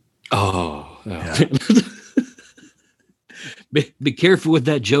Hershiser. Oh, yeah. Be careful with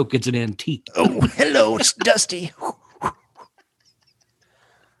that joke. It's an antique. Oh, hello, it's Dusty.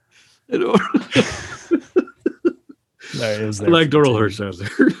 There he is. I liked oral Hershiser.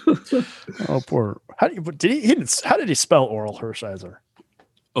 Oh, poor. How did he spell oral Hershiser?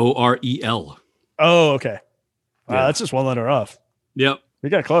 OREL. Oh, okay. Wow, Yeah. that's just one letter off. Yep. We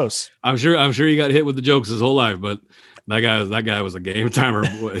got close. I'm sure he got hit with the jokes his whole life, but that guy was a game timer.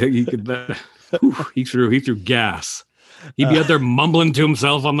 He could he threw gas. He'd be out there mumbling to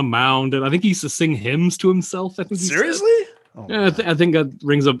himself on the mound, and I think he used to sing hymns to himself. I think Seriously? Oh, yeah, I think that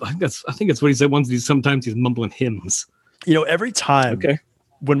rings up. I think that's what he said. Sometimes he's mumbling hymns. Every time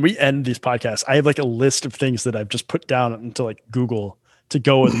when we end these podcasts, I have like a list of things that I've just put down into like Google to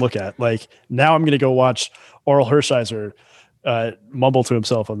go and look at. Like now I'm going to go watch Oral Hershiser mumble to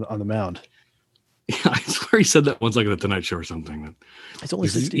himself on the mound. Yeah, I swear he said that once, like at the Tonight Show or something. It's only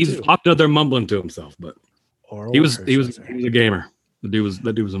he's popped out there mumbling to himself, but Oral he was Hershiser. a gamer. The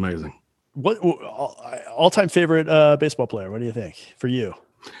dude was amazing. What all-time favorite baseball player? What do you think for you?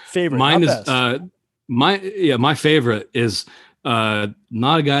 Favorite? Mine not is best. my favorite is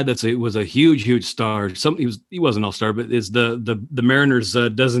not a guy was a huge star. He wasn't all star, but is the Mariners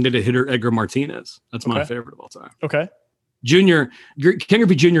designated hitter Edgar Martinez. That's my favorite of all time. Okay. Junior, Ken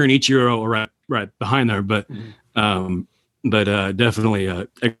Griffey Jr. and Ichiro are right behind there, but definitely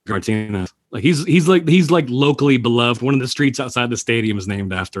Edgar Martinez. Like he's like locally beloved. One of the streets outside the stadium is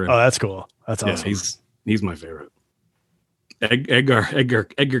named after him. Oh, that's cool. That's awesome. Yeah, he's my favorite.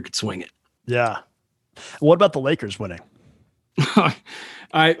 Edgar could swing it. Yeah. What about the Lakers winning?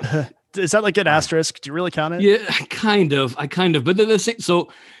 Is that like an asterisk? Do you really count it? Yeah, kind of. But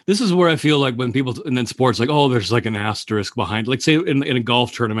so this is where I feel like when people and then sports like, oh, there's like an asterisk behind. Like say in a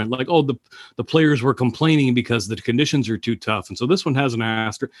golf tournament, like oh the players were complaining because the conditions are too tough, and so this one has an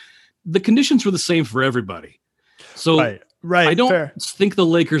asterisk. The conditions were the same for everybody. So right. I don't think the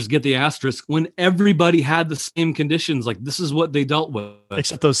Lakers get the asterisk when everybody had the same conditions. Like this is what they dealt with.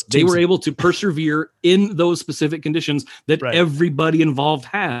 Except those they were able to persevere in those specific conditions that everybody involved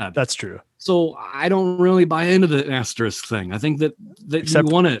had. That's true. So I don't really buy into the asterisk thing. I think that you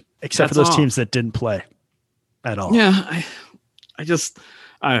won it. Except for those teams that didn't play at all. Yeah. I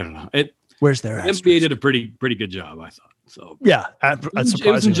don't know. Where's their asterisk? NBA did a pretty good job, I thought. So yeah, it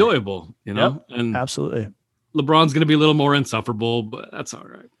was enjoyable, Yep, and absolutely. LeBron's going to be a little more insufferable, but that's all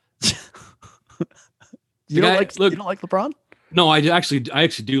right. You don't like LeBron? No, I actually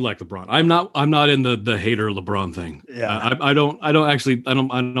do like LeBron. I'm not in the hater LeBron thing. Yeah, I don't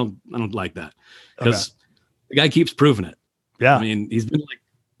like that because the guy keeps proving it. Yeah, I mean he's been like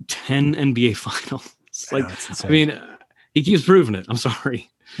 10 NBA finals. I mean he keeps proving it. I'm sorry.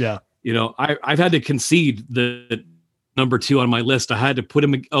 Yeah, I've had to concede that number 2 on my list. I had to put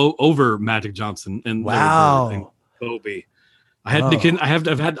him over Magic Johnson and Kobe.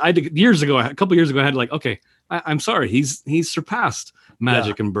 I've had years ago, a couple years ago, I had like, okay, I'm sorry. He's surpassed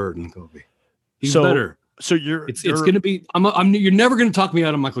Magic and Bird and Kobe. He's better. So it's going to be, you're never going to talk me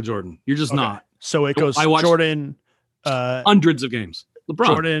out of Michael Jordan. You're just not. So it goes Jordan, hundreds of games. LeBron.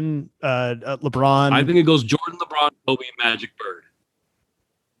 Jordan, LeBron. I think it goes Jordan, LeBron, Kobe, Magic, Bird.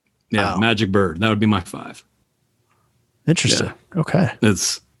 Yeah. Wow. Magic, Bird. That would be my 5. Interesting. Yeah. Okay. That'd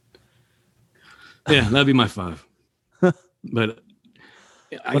be my 5. But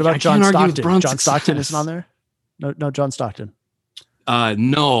what about John Stockton? John Stockton isn't on there? No, John Stockton.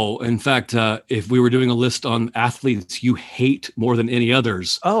 No. In fact, if we were doing a list on athletes you hate more than any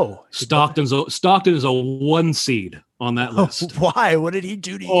others, Stockton is a 1 seed on that list. Why? What did he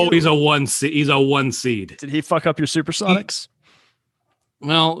do to you? Oh, he's a 1 seed. He's a 1 seed. Did he fuck up your Supersonics?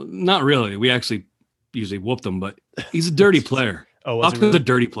 Well, not really. We actually usually whoop them, but he's a dirty player. Stockton's a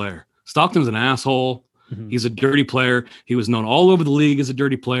dirty player. Stockton's an asshole. Mm-hmm. He's a dirty player. He was known all over the league as a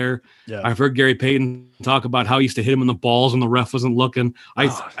dirty player. Yeah. I've heard Gary Payton talk about how he used to hit him in the balls when the ref wasn't looking. I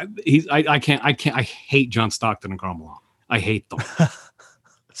hate John Stockton and Karl Malone. I hate them.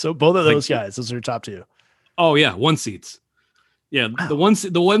 So both of those guys, those are your top 2. Oh yeah, 1 seeds. Yeah, wow. the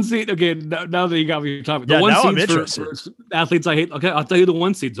one seed. Okay, now that you got me talking, the one seeds for athletes I hate. Okay, I'll tell you the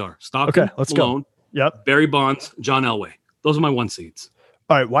 1 seeds are Stockton. Okay, let's Malone, go. Yep. Barry Bonds, John Elway. Those are my 1 seeds.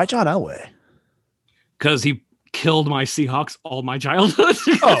 All right, why John Elway? Because he killed my Seahawks all my childhood.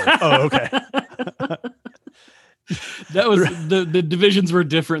 Okay. That was the divisions were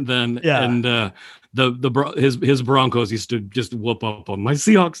different then, and his Broncos used to just whoop up on my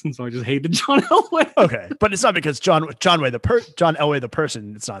Seahawks, and so I just hated John Elway. Okay, but it's not because John Elway the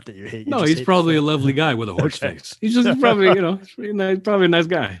person. It's not that you hate. No, he's probably a lovely guy with a horse face. He's just probably probably a nice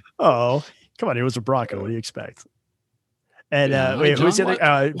guy. Oh, come on, he was a Bronco. What do you expect? And wait, who's the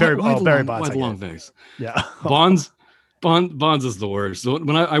other? Barry Bonds. Why the long face? Yeah, Bonds is the worst. So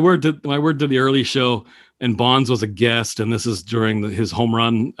when I worked at the early show, and Bonds was a guest, and this is during his home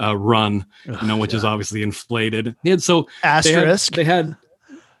run run, which is obviously inflated. So asterisk. They had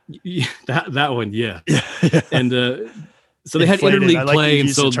that one, yeah. And so they had interleague play, and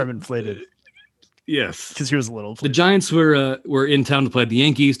so the term inflated. Yes, because he was a little. The Giants were in town to play the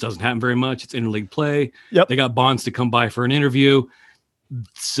Yankees. Doesn't happen very much. It's interleague play. Yep. They got Bonds to come by for an interview.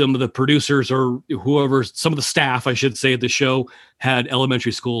 Some of the producers or whoever, some of the staff, I should say, at the show had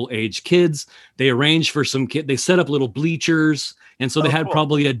elementary school age kids. They arranged for some kid. They set up little bleachers, and so they had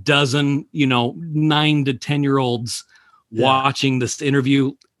probably a dozen, 9 to 10-year-olds watching this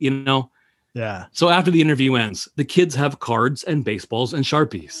interview. Yeah. So after the interview ends, the kids have cards and baseballs and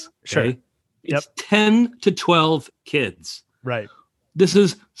Sharpies. Okay? Sure. It's 10 to 12 kids. Right. This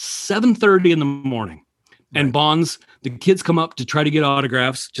is 7:30 in the morning. And Bonds, the kids come up to try to get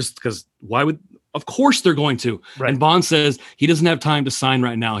autographs just because of course they're going to. Right. And Bonds says he doesn't have time to sign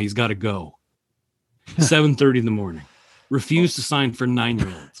right now. He's got to go. 7:30 in the morning. Refused to sign for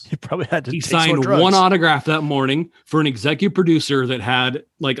 9-year-olds. He probably had to. He signed one autograph that morning for an executive producer that had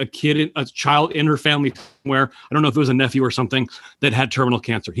like a child in her family somewhere. I don't know if it was a nephew or something that had terminal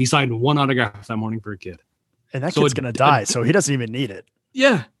cancer. He signed one autograph that morning for a kid. And that kid's going to die, so he doesn't even need it.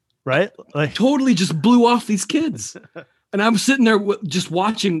 Yeah. Right? Like totally just blew off these kids. And I'm sitting there just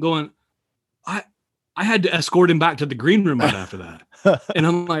watching going, I had to escort him back to the green room right after that. And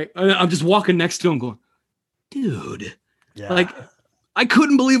I'm just walking next to him going, dude, like I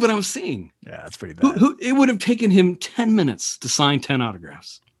couldn't believe what I was seeing. Yeah, that's pretty bad. It would have taken him 10 minutes to sign 10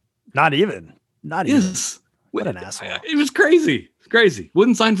 autographs. Not even. Yes. What an asshole. It was crazy. Crazy.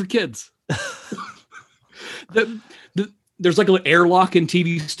 Wouldn't sign for kids. There's like an airlock in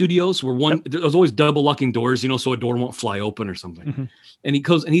TV studios where there's always double locking doors, so a door won't fly open or something. Mm-hmm. And he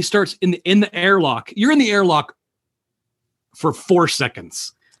goes and he starts in the airlock. You're in the airlock for 4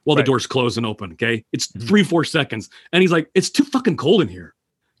 seconds while the doors close and open. Okay. It's 3-4 seconds. And he's like, it's too fucking cold in here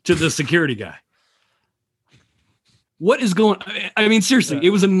to the security guy. What is going I mean, seriously, it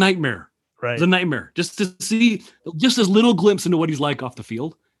was a nightmare. Right. It was a nightmare just to see just this little glimpse into what he's like off the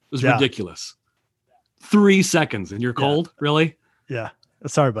field. It was ridiculous. 3 seconds and you're cold? Really? Yeah.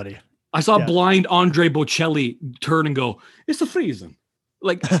 Sorry, buddy. I saw blind Andre Bocelli turn and go, it's the freezing.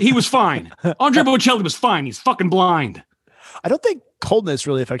 Like, he was fine. Andre Bocelli was fine. He's fucking blind. I don't think coldness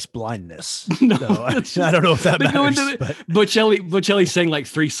really affects blindness. No, I don't know if that matters. Bocelli sang like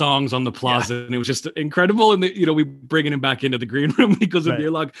 3 songs on the plaza, and it was just incredible. And we bringing him back into the green room. He goes in the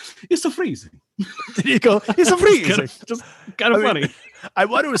airlock, it's the freezing. Did he go, it's the freezing? just kind of funny. I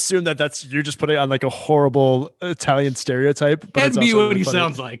want to assume that's you're just putting on like a horrible Italian stereotype. But can't be what he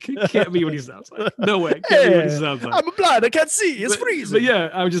sounds like. Can't be what he sounds like. No way. Can't be what he sounds like. I'm blind. I can't see. It's freezing. But yeah,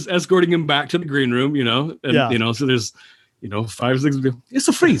 I was just escorting him back to the green room, and so there's 5 6 it's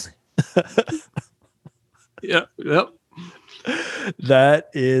a freezing. Yep. That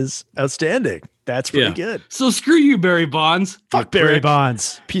is outstanding. That's pretty good. So screw you, Barry Bonds. Fuck Barry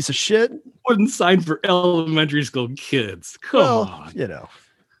Bonds. Piece of shit. Wouldn't sign for elementary school kids. Come on.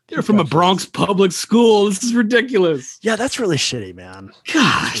 You're from a Bronx public school. This is ridiculous. Yeah, that's really shitty, man.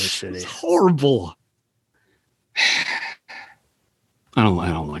 Gosh, really shitty. It's horrible. I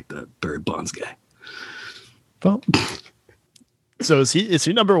don't like that Barry Bonds guy. Well, so is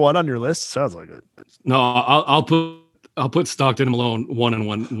he number 1 on your list? Sounds like it. No, I'll put Stockton and Malone 1 and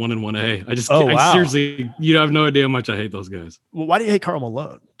 1A. I seriously, you have no idea how much I hate those guys. Well, why do you hate Karl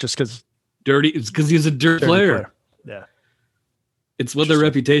Malone? Just because dirty? It's because he's a dirty player. Yeah, it's what their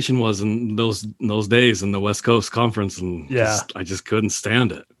reputation was in those days in the West Coast Conference, and I just couldn't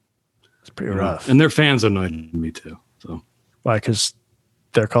stand it. It's pretty rough. And their fans annoyed me too. So why? Because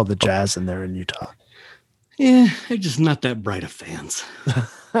they're called the Jazz, and they're in Utah. Yeah, they're just not that bright of fans.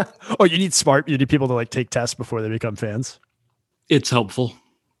 Oh, you need people to like take tests before they become fans. It's helpful.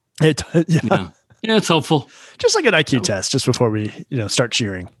 Yeah, it's helpful. Just like an IQ test, just before we start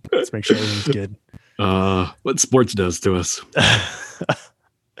cheering. Let's make sure everything's good. What sports does to us.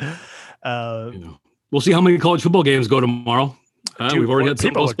 We'll see how many college football games go tomorrow. We've already had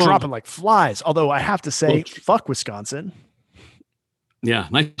people are dropping like flies. Although I have to say, fuck Wisconsin. Yeah,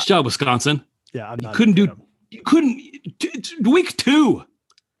 nice job, Wisconsin. Yeah, you couldn't week 2.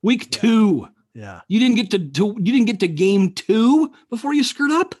 Week 2. Yeah. You didn't get to game 2 before you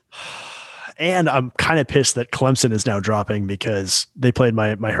screwed up? And I'm kind of pissed that Clemson is now dropping because they played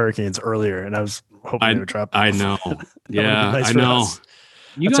my Hurricanes earlier, and I was hoping they would drop. I know. Yeah, nice I know. us.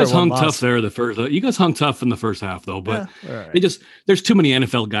 You That's guys our one hung tough loss. there you guys hung tough in the first half though, but Yeah, all right. there's too many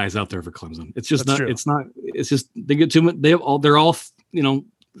NFL guys out there for Clemson. It's just That's not true. it's just they get too much. They're all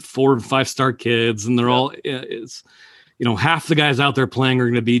 4 and 5 star kids, and they're all it's half the guys out there playing are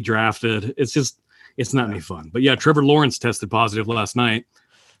going to be drafted. It's not any fun. But yeah, Trevor Lawrence tested positive last night.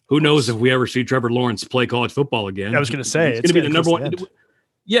 Who knows if we ever see Trevor Lawrence play college football again? I was going to say it's going to be the number one.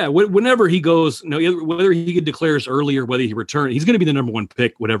 Yeah, whenever he goes, whether he declares early or whether he returns, he's going to be the number 1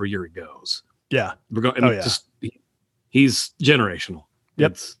 pick whatever year he goes. Yeah. He's generational.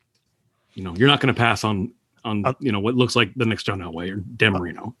 Yep. You're not going to pass on what looks like the next John Elway or Dan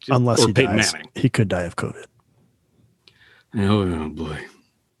Marino, unless or he Peyton dies. Manning. He could die of COVID. Oh boy.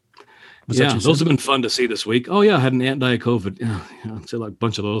 Was that Yeah, too those soon? have been fun to see this week. Oh yeah, I had an aunt die of COVID. Yeah, I'd say like a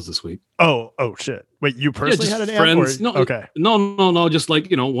bunch of those this week. Oh shit! Wait, you personally just had an friends. aunt? No, no. Just like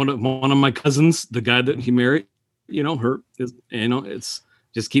one of my cousins, the guy that he married. It's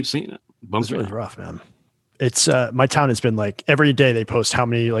just keep seeing it. Bumps It's really me out. rough, man. It's my town has been like every day they post how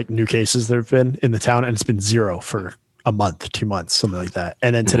many like new cases there have been in the town, and it's been 0 for a month, 2 months, something like that.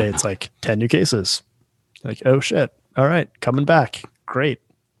 And then today it's like 10 new cases. Like, oh shit! All right, coming back. Great.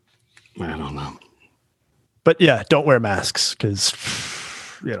 I don't know. But yeah, don't wear masks because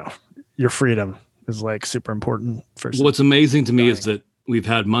your freedom is like super important. What's amazing to me is that we've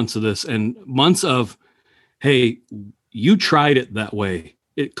had months of this and months of, hey, you tried it that way.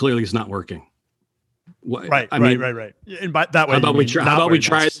 It clearly is not working. Right. And by that way, how about we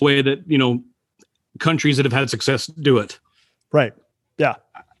try it the way that countries that have had success do it? Right. Yeah.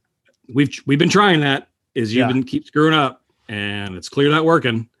 We've been trying that. You've keep screwing up, and it's clear not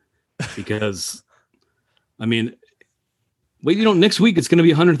working. Because, next week it's going to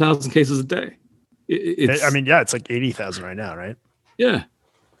be 100,000 cases a day. It's like 80,000 right now, right? Yeah.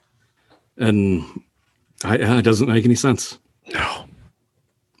 And it doesn't make any sense.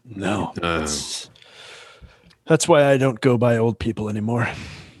 No. That's why I don't go by old people anymore.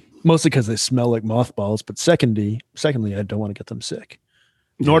 Mostly because they smell like mothballs. But secondly, I don't want to get them sick.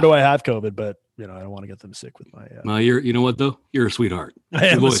 Nor do I have COVID, but I don't want to get them sick with my. You know what though? You're a sweetheart. I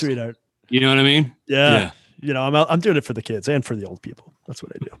am a sweetheart. You know what I mean? Yeah. I'm doing it for the kids and for the old people. That's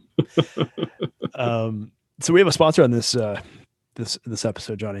what I do. So we have a sponsor on this this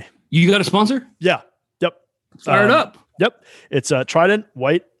episode, Johnny. You got a sponsor? Yeah. Yep. Fire it up. Yep. It's Trident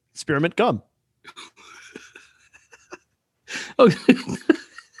White Spearmint Gum. Okay.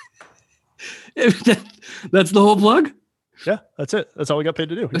 That's the whole plug? Yeah, that's it. That's all we got paid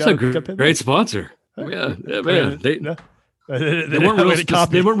to do. That's a great sponsor. Yeah, man. They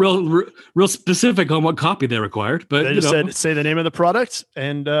weren't real specific on what copy they required, but they just said say the name of the product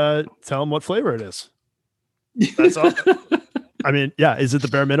and tell them what flavor it is. That's all. Is it the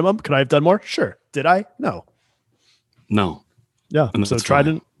bare minimum? Could I have done more? Sure. Did I? No. Yeah. So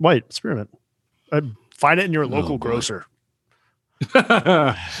Trident White Spearmint. Find it in your local grocer.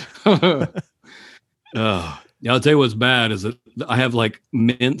 Yeah, I'll tell you what's bad is that I have like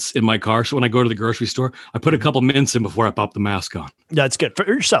mints in my car. So when I go to the grocery store, I put a couple mints in before I pop the mask on. Yeah, it's good for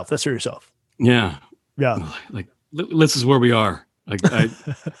yourself. That's for yourself. Yeah. Yeah. Like this is where we are. Like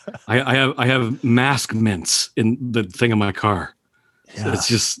I have mask mints in the thing in my car. Yeah. So it's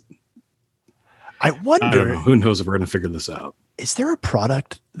just, I wonder. I don't know. Who knows if we're going to figure this out? Is there a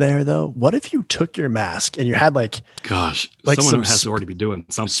product there though? What if you took your mask and you had someone has to already be doing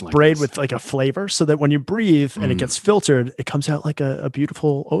something sprayed with like a flavor so that when you breathe and it gets filtered, it comes out like a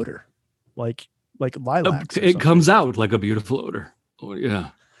beautiful odor, like lilac. It comes out like a beautiful odor. Oh, yeah.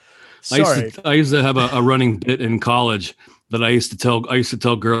 Sorry. I used to have a running bit in college that I used to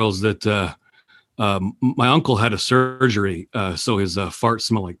tell girls that my uncle had a surgery, so his fart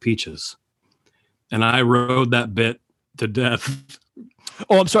smelled like peaches, and I rode that bit to death.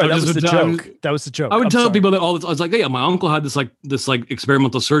 Oh, I'm sorry. That was the joke. That was the joke. I would tell people that all the time. I was like, yeah, my uncle had this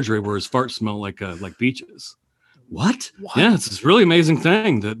experimental surgery where his fart smelled like peaches. What? Yeah, it's this really amazing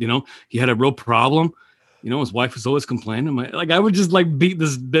thing that, he had a real problem. His wife was always complaining. I would just beat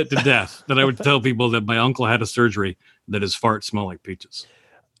this bit to death that I would tell people that my uncle had a surgery that his fart smelled like peaches.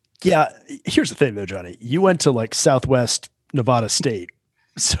 Yeah. Here's the thing though, Johnny, you went to Southwest Nevada State.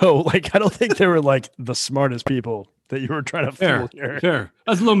 So I don't think they were the smartest people that you were trying to fool here. Fair.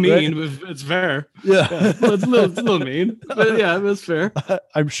 That's a little mean, but it's fair. Yeah. It's a little mean, but yeah, that's fair.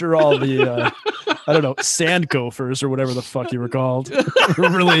 I'm sure all the, sand gophers or whatever the fuck you were called were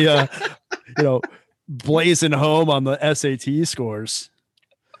really, blazing home on the SAT scores.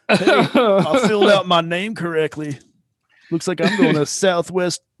 Hey, I filled out my name correctly. Looks like I'm going to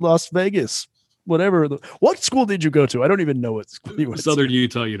Southwest Las Vegas. whatever. What school did you go to? I don't even know what school you went to. Southern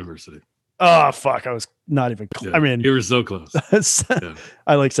Utah University. Oh, fuck. I was not even Yeah, I mean, you were so close. Yeah.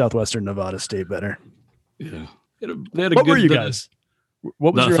 I like Southwestern Nevada State better. Yeah. They had a What good, were you guys?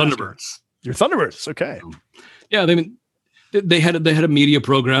 What was the your Thunderbirds. Your Thunderbirds. Okay. Yeah, they had a media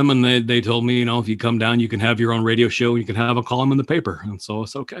program, and they told me, if you come down, you can have your own radio show, you can have a column in the paper, and so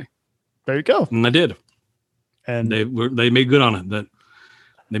it's okay. There you go. And I did, And they made good on it. That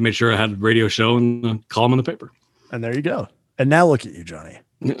they made sure I had a radio show and a column in the paper. And there you go. And now look at you, Johnny.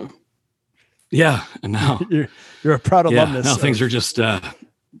 Yeah, and now you're a proud alumnus. Now things are just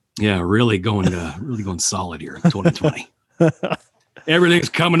really going solid here in 2020. Everything's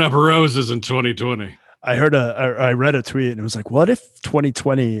coming up roses in 2020. I read a tweet and it was like, what if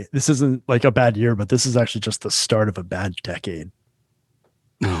 2020, this isn't like a bad year, but this is actually just the start of a bad decade.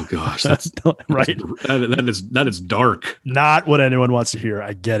 Oh gosh, that's right. That is dark. Not what anyone wants to hear.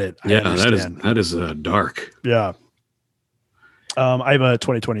 I get it. That is dark. Yeah. I have a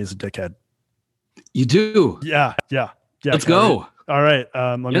 2020 as a dickhead. You do? Yeah. Let's go. All right.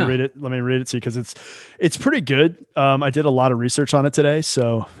 Let me read it. Let me read it to you because it's pretty good. I did a lot of research on it today.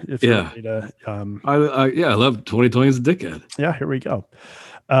 So if you want me to, I love 2020 as a dickhead. Yeah, here we go.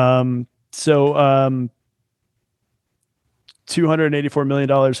 $284 million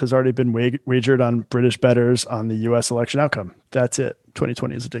has already been wagered on British bettors on the U.S. election outcome. That's it.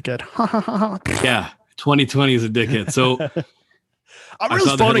 2020 is a dickhead. Yeah, 2020 is a dickhead. So I'm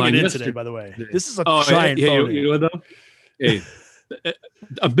really phoning it in today, by the way. This is a giant phone. You know what though? Hey,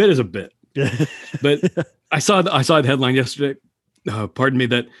 a bit is a bit. But I saw the headline yesterday. Pardon me.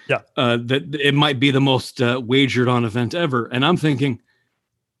 That it might be the most wagered on event ever, and I'm thinking,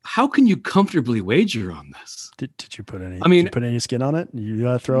 how can you comfortably wager on this? Did you put any? Did you put any skin on it?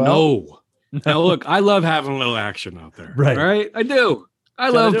 You throw out? No. Now look, I love having a little action out there. Right. All right, I do. I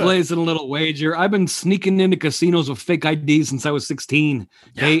love placing a little wager. I've been sneaking into casinos with fake IDs since I was 16.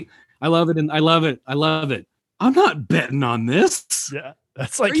 Okay, I love it, and I love it. I'm not betting on this. Yeah,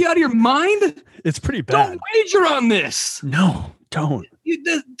 that's like. Are you out of your mind? It's pretty bad. Don't wager on this. No, don't. You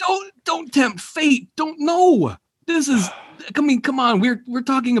don't tempt fate. Don't know. This is. I mean, come on. We're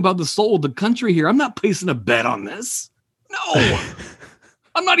talking about the soul of the country here. I'm not placing a bet on this. No.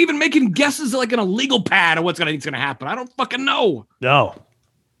 I'm not even making guesses like an illegal pad of what's gonna happen. I don't fucking know. No,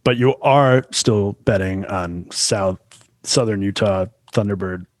 but you are still betting on Southern Utah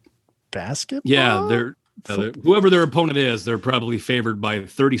Thunderbird basketball. Yeah, they're whoever their opponent is, they're probably favored by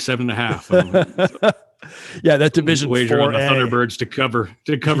 37.5. Yeah, that division wager on the Thunderbirds to cover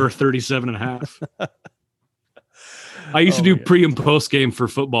 37.5. I used to do pre and post game for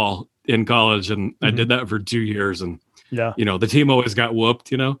football in college, and I did that for 2 years. And the team always got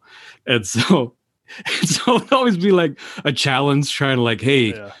whooped, and so it'd always be like a challenge, trying to like,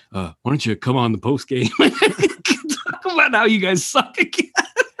 hey, why don't you come on the post game? Talk about how you guys suck again.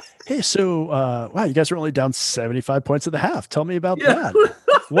 Hey, so wow, you guys are only down 75 points at the half. Tell me about that.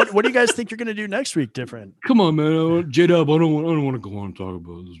 What do you guys think you're going to do next week different? Come on, man. J-Dub, I don't want to go on and talk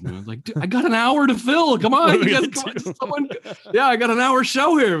about this, man. Like, dude, I got an hour to fill. Come on. You guys, come on. I got an hour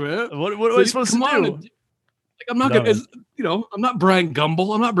show here, man. What am I supposed to do? I'm not going to, I'm not Brian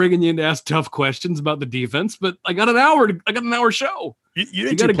Gumble. I'm not bringing you in to ask tough questions about the defense, but I got an hour show. You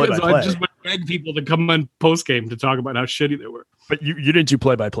didn't do play-by-play. So I just went beg people to come on post-game to talk about how shitty they were. But you didn't do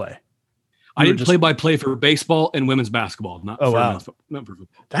play-by-play. I did play-by-play for baseball and women's basketball, not for football.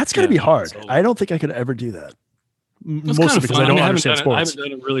 That's going to be hard. So, I don't think I could ever do that. Mostly because I don't understand sports. I haven't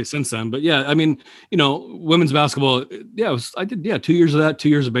done it really since then. But yeah, I mean, women's basketball, I did 2 years of that, 2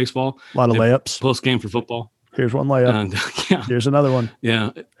 years of baseball. A lot of layups. Post-game for football. Here's one layup. And, here's another one. Yeah.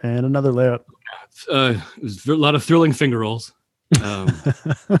 And another layup. It was a lot of thrilling finger rolls.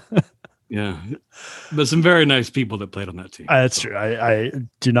 Yeah, but some very nice people that played on that team. That's true. I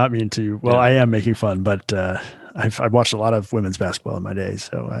do not mean to. Well, I am making fun, but I've watched a lot of women's basketball in my day.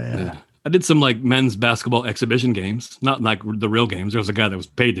 So I did some like men's basketball exhibition games, not like the real games. There was a guy that was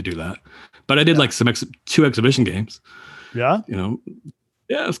paid to do that, but I did like some 2 exhibition games. Yeah,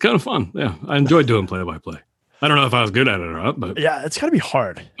 it's kind of fun. Yeah, I enjoyed doing play-by-play. I don't know if I was good at it or not, but yeah, it's got to be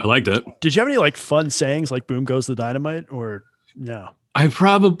hard. I liked it. Did you have any like fun sayings like "Boom goes the dynamite" or no? I'm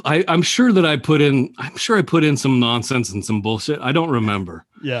sure I put in some nonsense and some bullshit. I don't remember.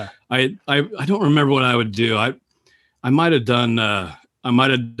 Yeah. I don't remember what I would do. I might have done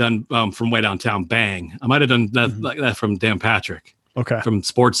from way downtown bang. I might have done that like that from Dan Patrick. Okay. From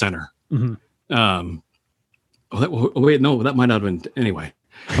Sports Center. Mm-hmm. That might not have been anyway.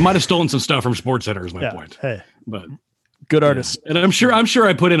 I might have stolen some stuff from Sports Center is my point. Hey. But good artists. And I'm sure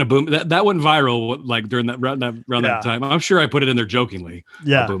I put in a boom that went viral like during that around that time. I'm sure I put it in there jokingly.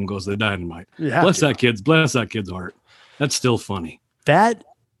 Yeah. A boom goes the dynamite. Bless that kid's heart. That's still funny. That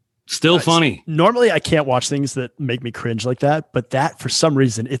still funny. Normally I can't watch things that make me cringe like that, but that for some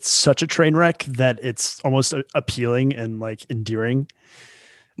reason it's such a train wreck that it's almost appealing and like endearing.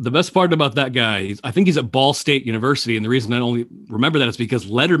 The best part about that guy, I think he's at Ball State University, and the reason I only remember that is because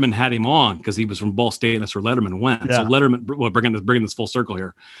Letterman had him on because he was from Ball State, and that's where Letterman went. Yeah. So Letterman, well, bringing this full circle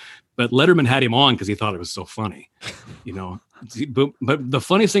here, but Letterman had him on because he thought it was so funny, you know. But the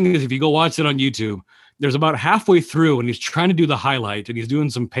funniest thing is if you go watch it on YouTube, there's about halfway through, and he's trying to do the highlight, and he's doing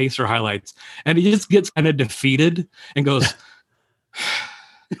some pacer highlights, and he just gets kind of defeated and goes.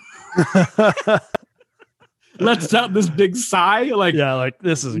 Lets out this big sigh, like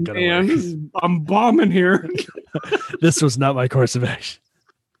this isn't gonna work. I'm bombing here. This was not my course of action.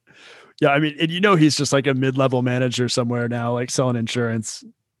 Yeah, I mean, and he's just like a mid-level manager somewhere now, like selling insurance.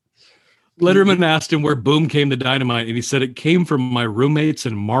 Letterman asked him where Boom came to Dynamite, and he said it came from my roommates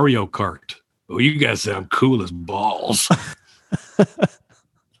in Mario Kart. Oh, you guys sound cool as balls.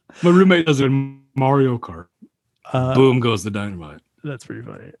 My roommate does it in Mario Kart. Boom goes to Dynamite. That's pretty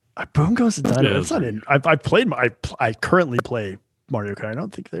funny. Boom goes to Dynamite. That's not in. I currently play Mario Kart. I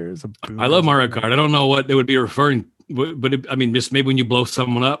don't think there is a Boom. I love Mario Kart. I don't know what they would be referring, but I mean, just maybe when you blow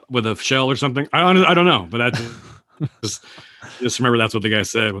someone up with a shell or something. I don't know, but I just remember that's what the guy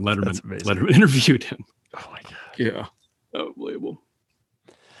said when Letterman interviewed him. Oh my god! Yeah, unbelievable.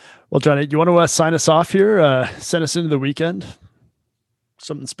 Well, Johnny, you want to sign us off here? Send us into the weekend.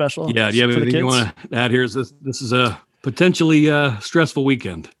 Something special? Yeah. Do you have anything you want to add here? This is a potentially stressful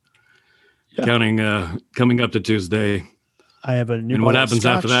weekend. Yeah. Counting coming up to Tuesday. I have a new. And what happens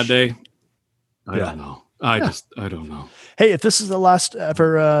after that day? I don't know. I don't know. Hey, if this is the last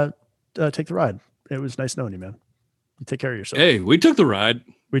ever Take the Ride, it was nice knowing you, man. You take care of yourself. Hey, we took the ride.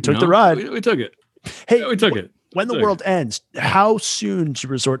 We took the ride. We took it. Hey, we took it. When the world ends, how soon do you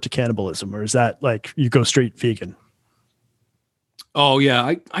resort to cannibalism, or is that like you go straight vegan? Oh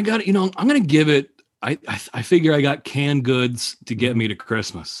yeah, I got it. I'm gonna give it. I figure I got canned goods to get me to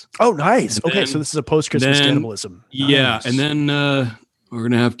Christmas. Oh, nice. And okay, so this is a post-Christmas cannibalism. Yeah, nice. and then we're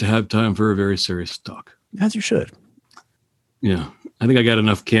gonna have to have time for a very serious talk. As you should. Yeah, I think I got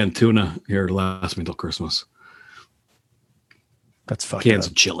enough canned tuna here to last me till Christmas. That's fucked Cans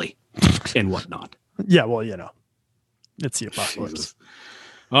up. of chili and whatnot. Yeah, well, it's the apocalypse. Jesus.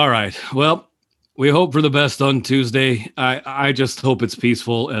 All right. Well, we hope for the best on Tuesday. I just hope it's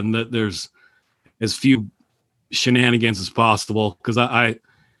peaceful and that there's as few shenanigans as possible. Because I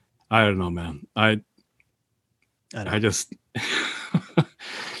don't know, man. I just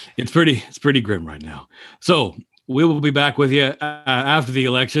it's pretty grim right now. So we will be back with you after the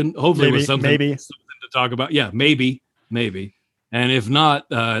election. Hopefully with something to talk about. Yeah, maybe. And if not,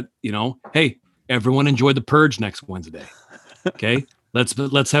 hey, everyone enjoy The Purge next Wednesday. Okay,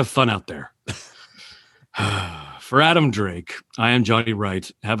 let's have fun out there. For Adam Drake, I am Johnny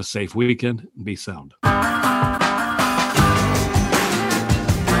Wright. Have a safe weekend and be sound.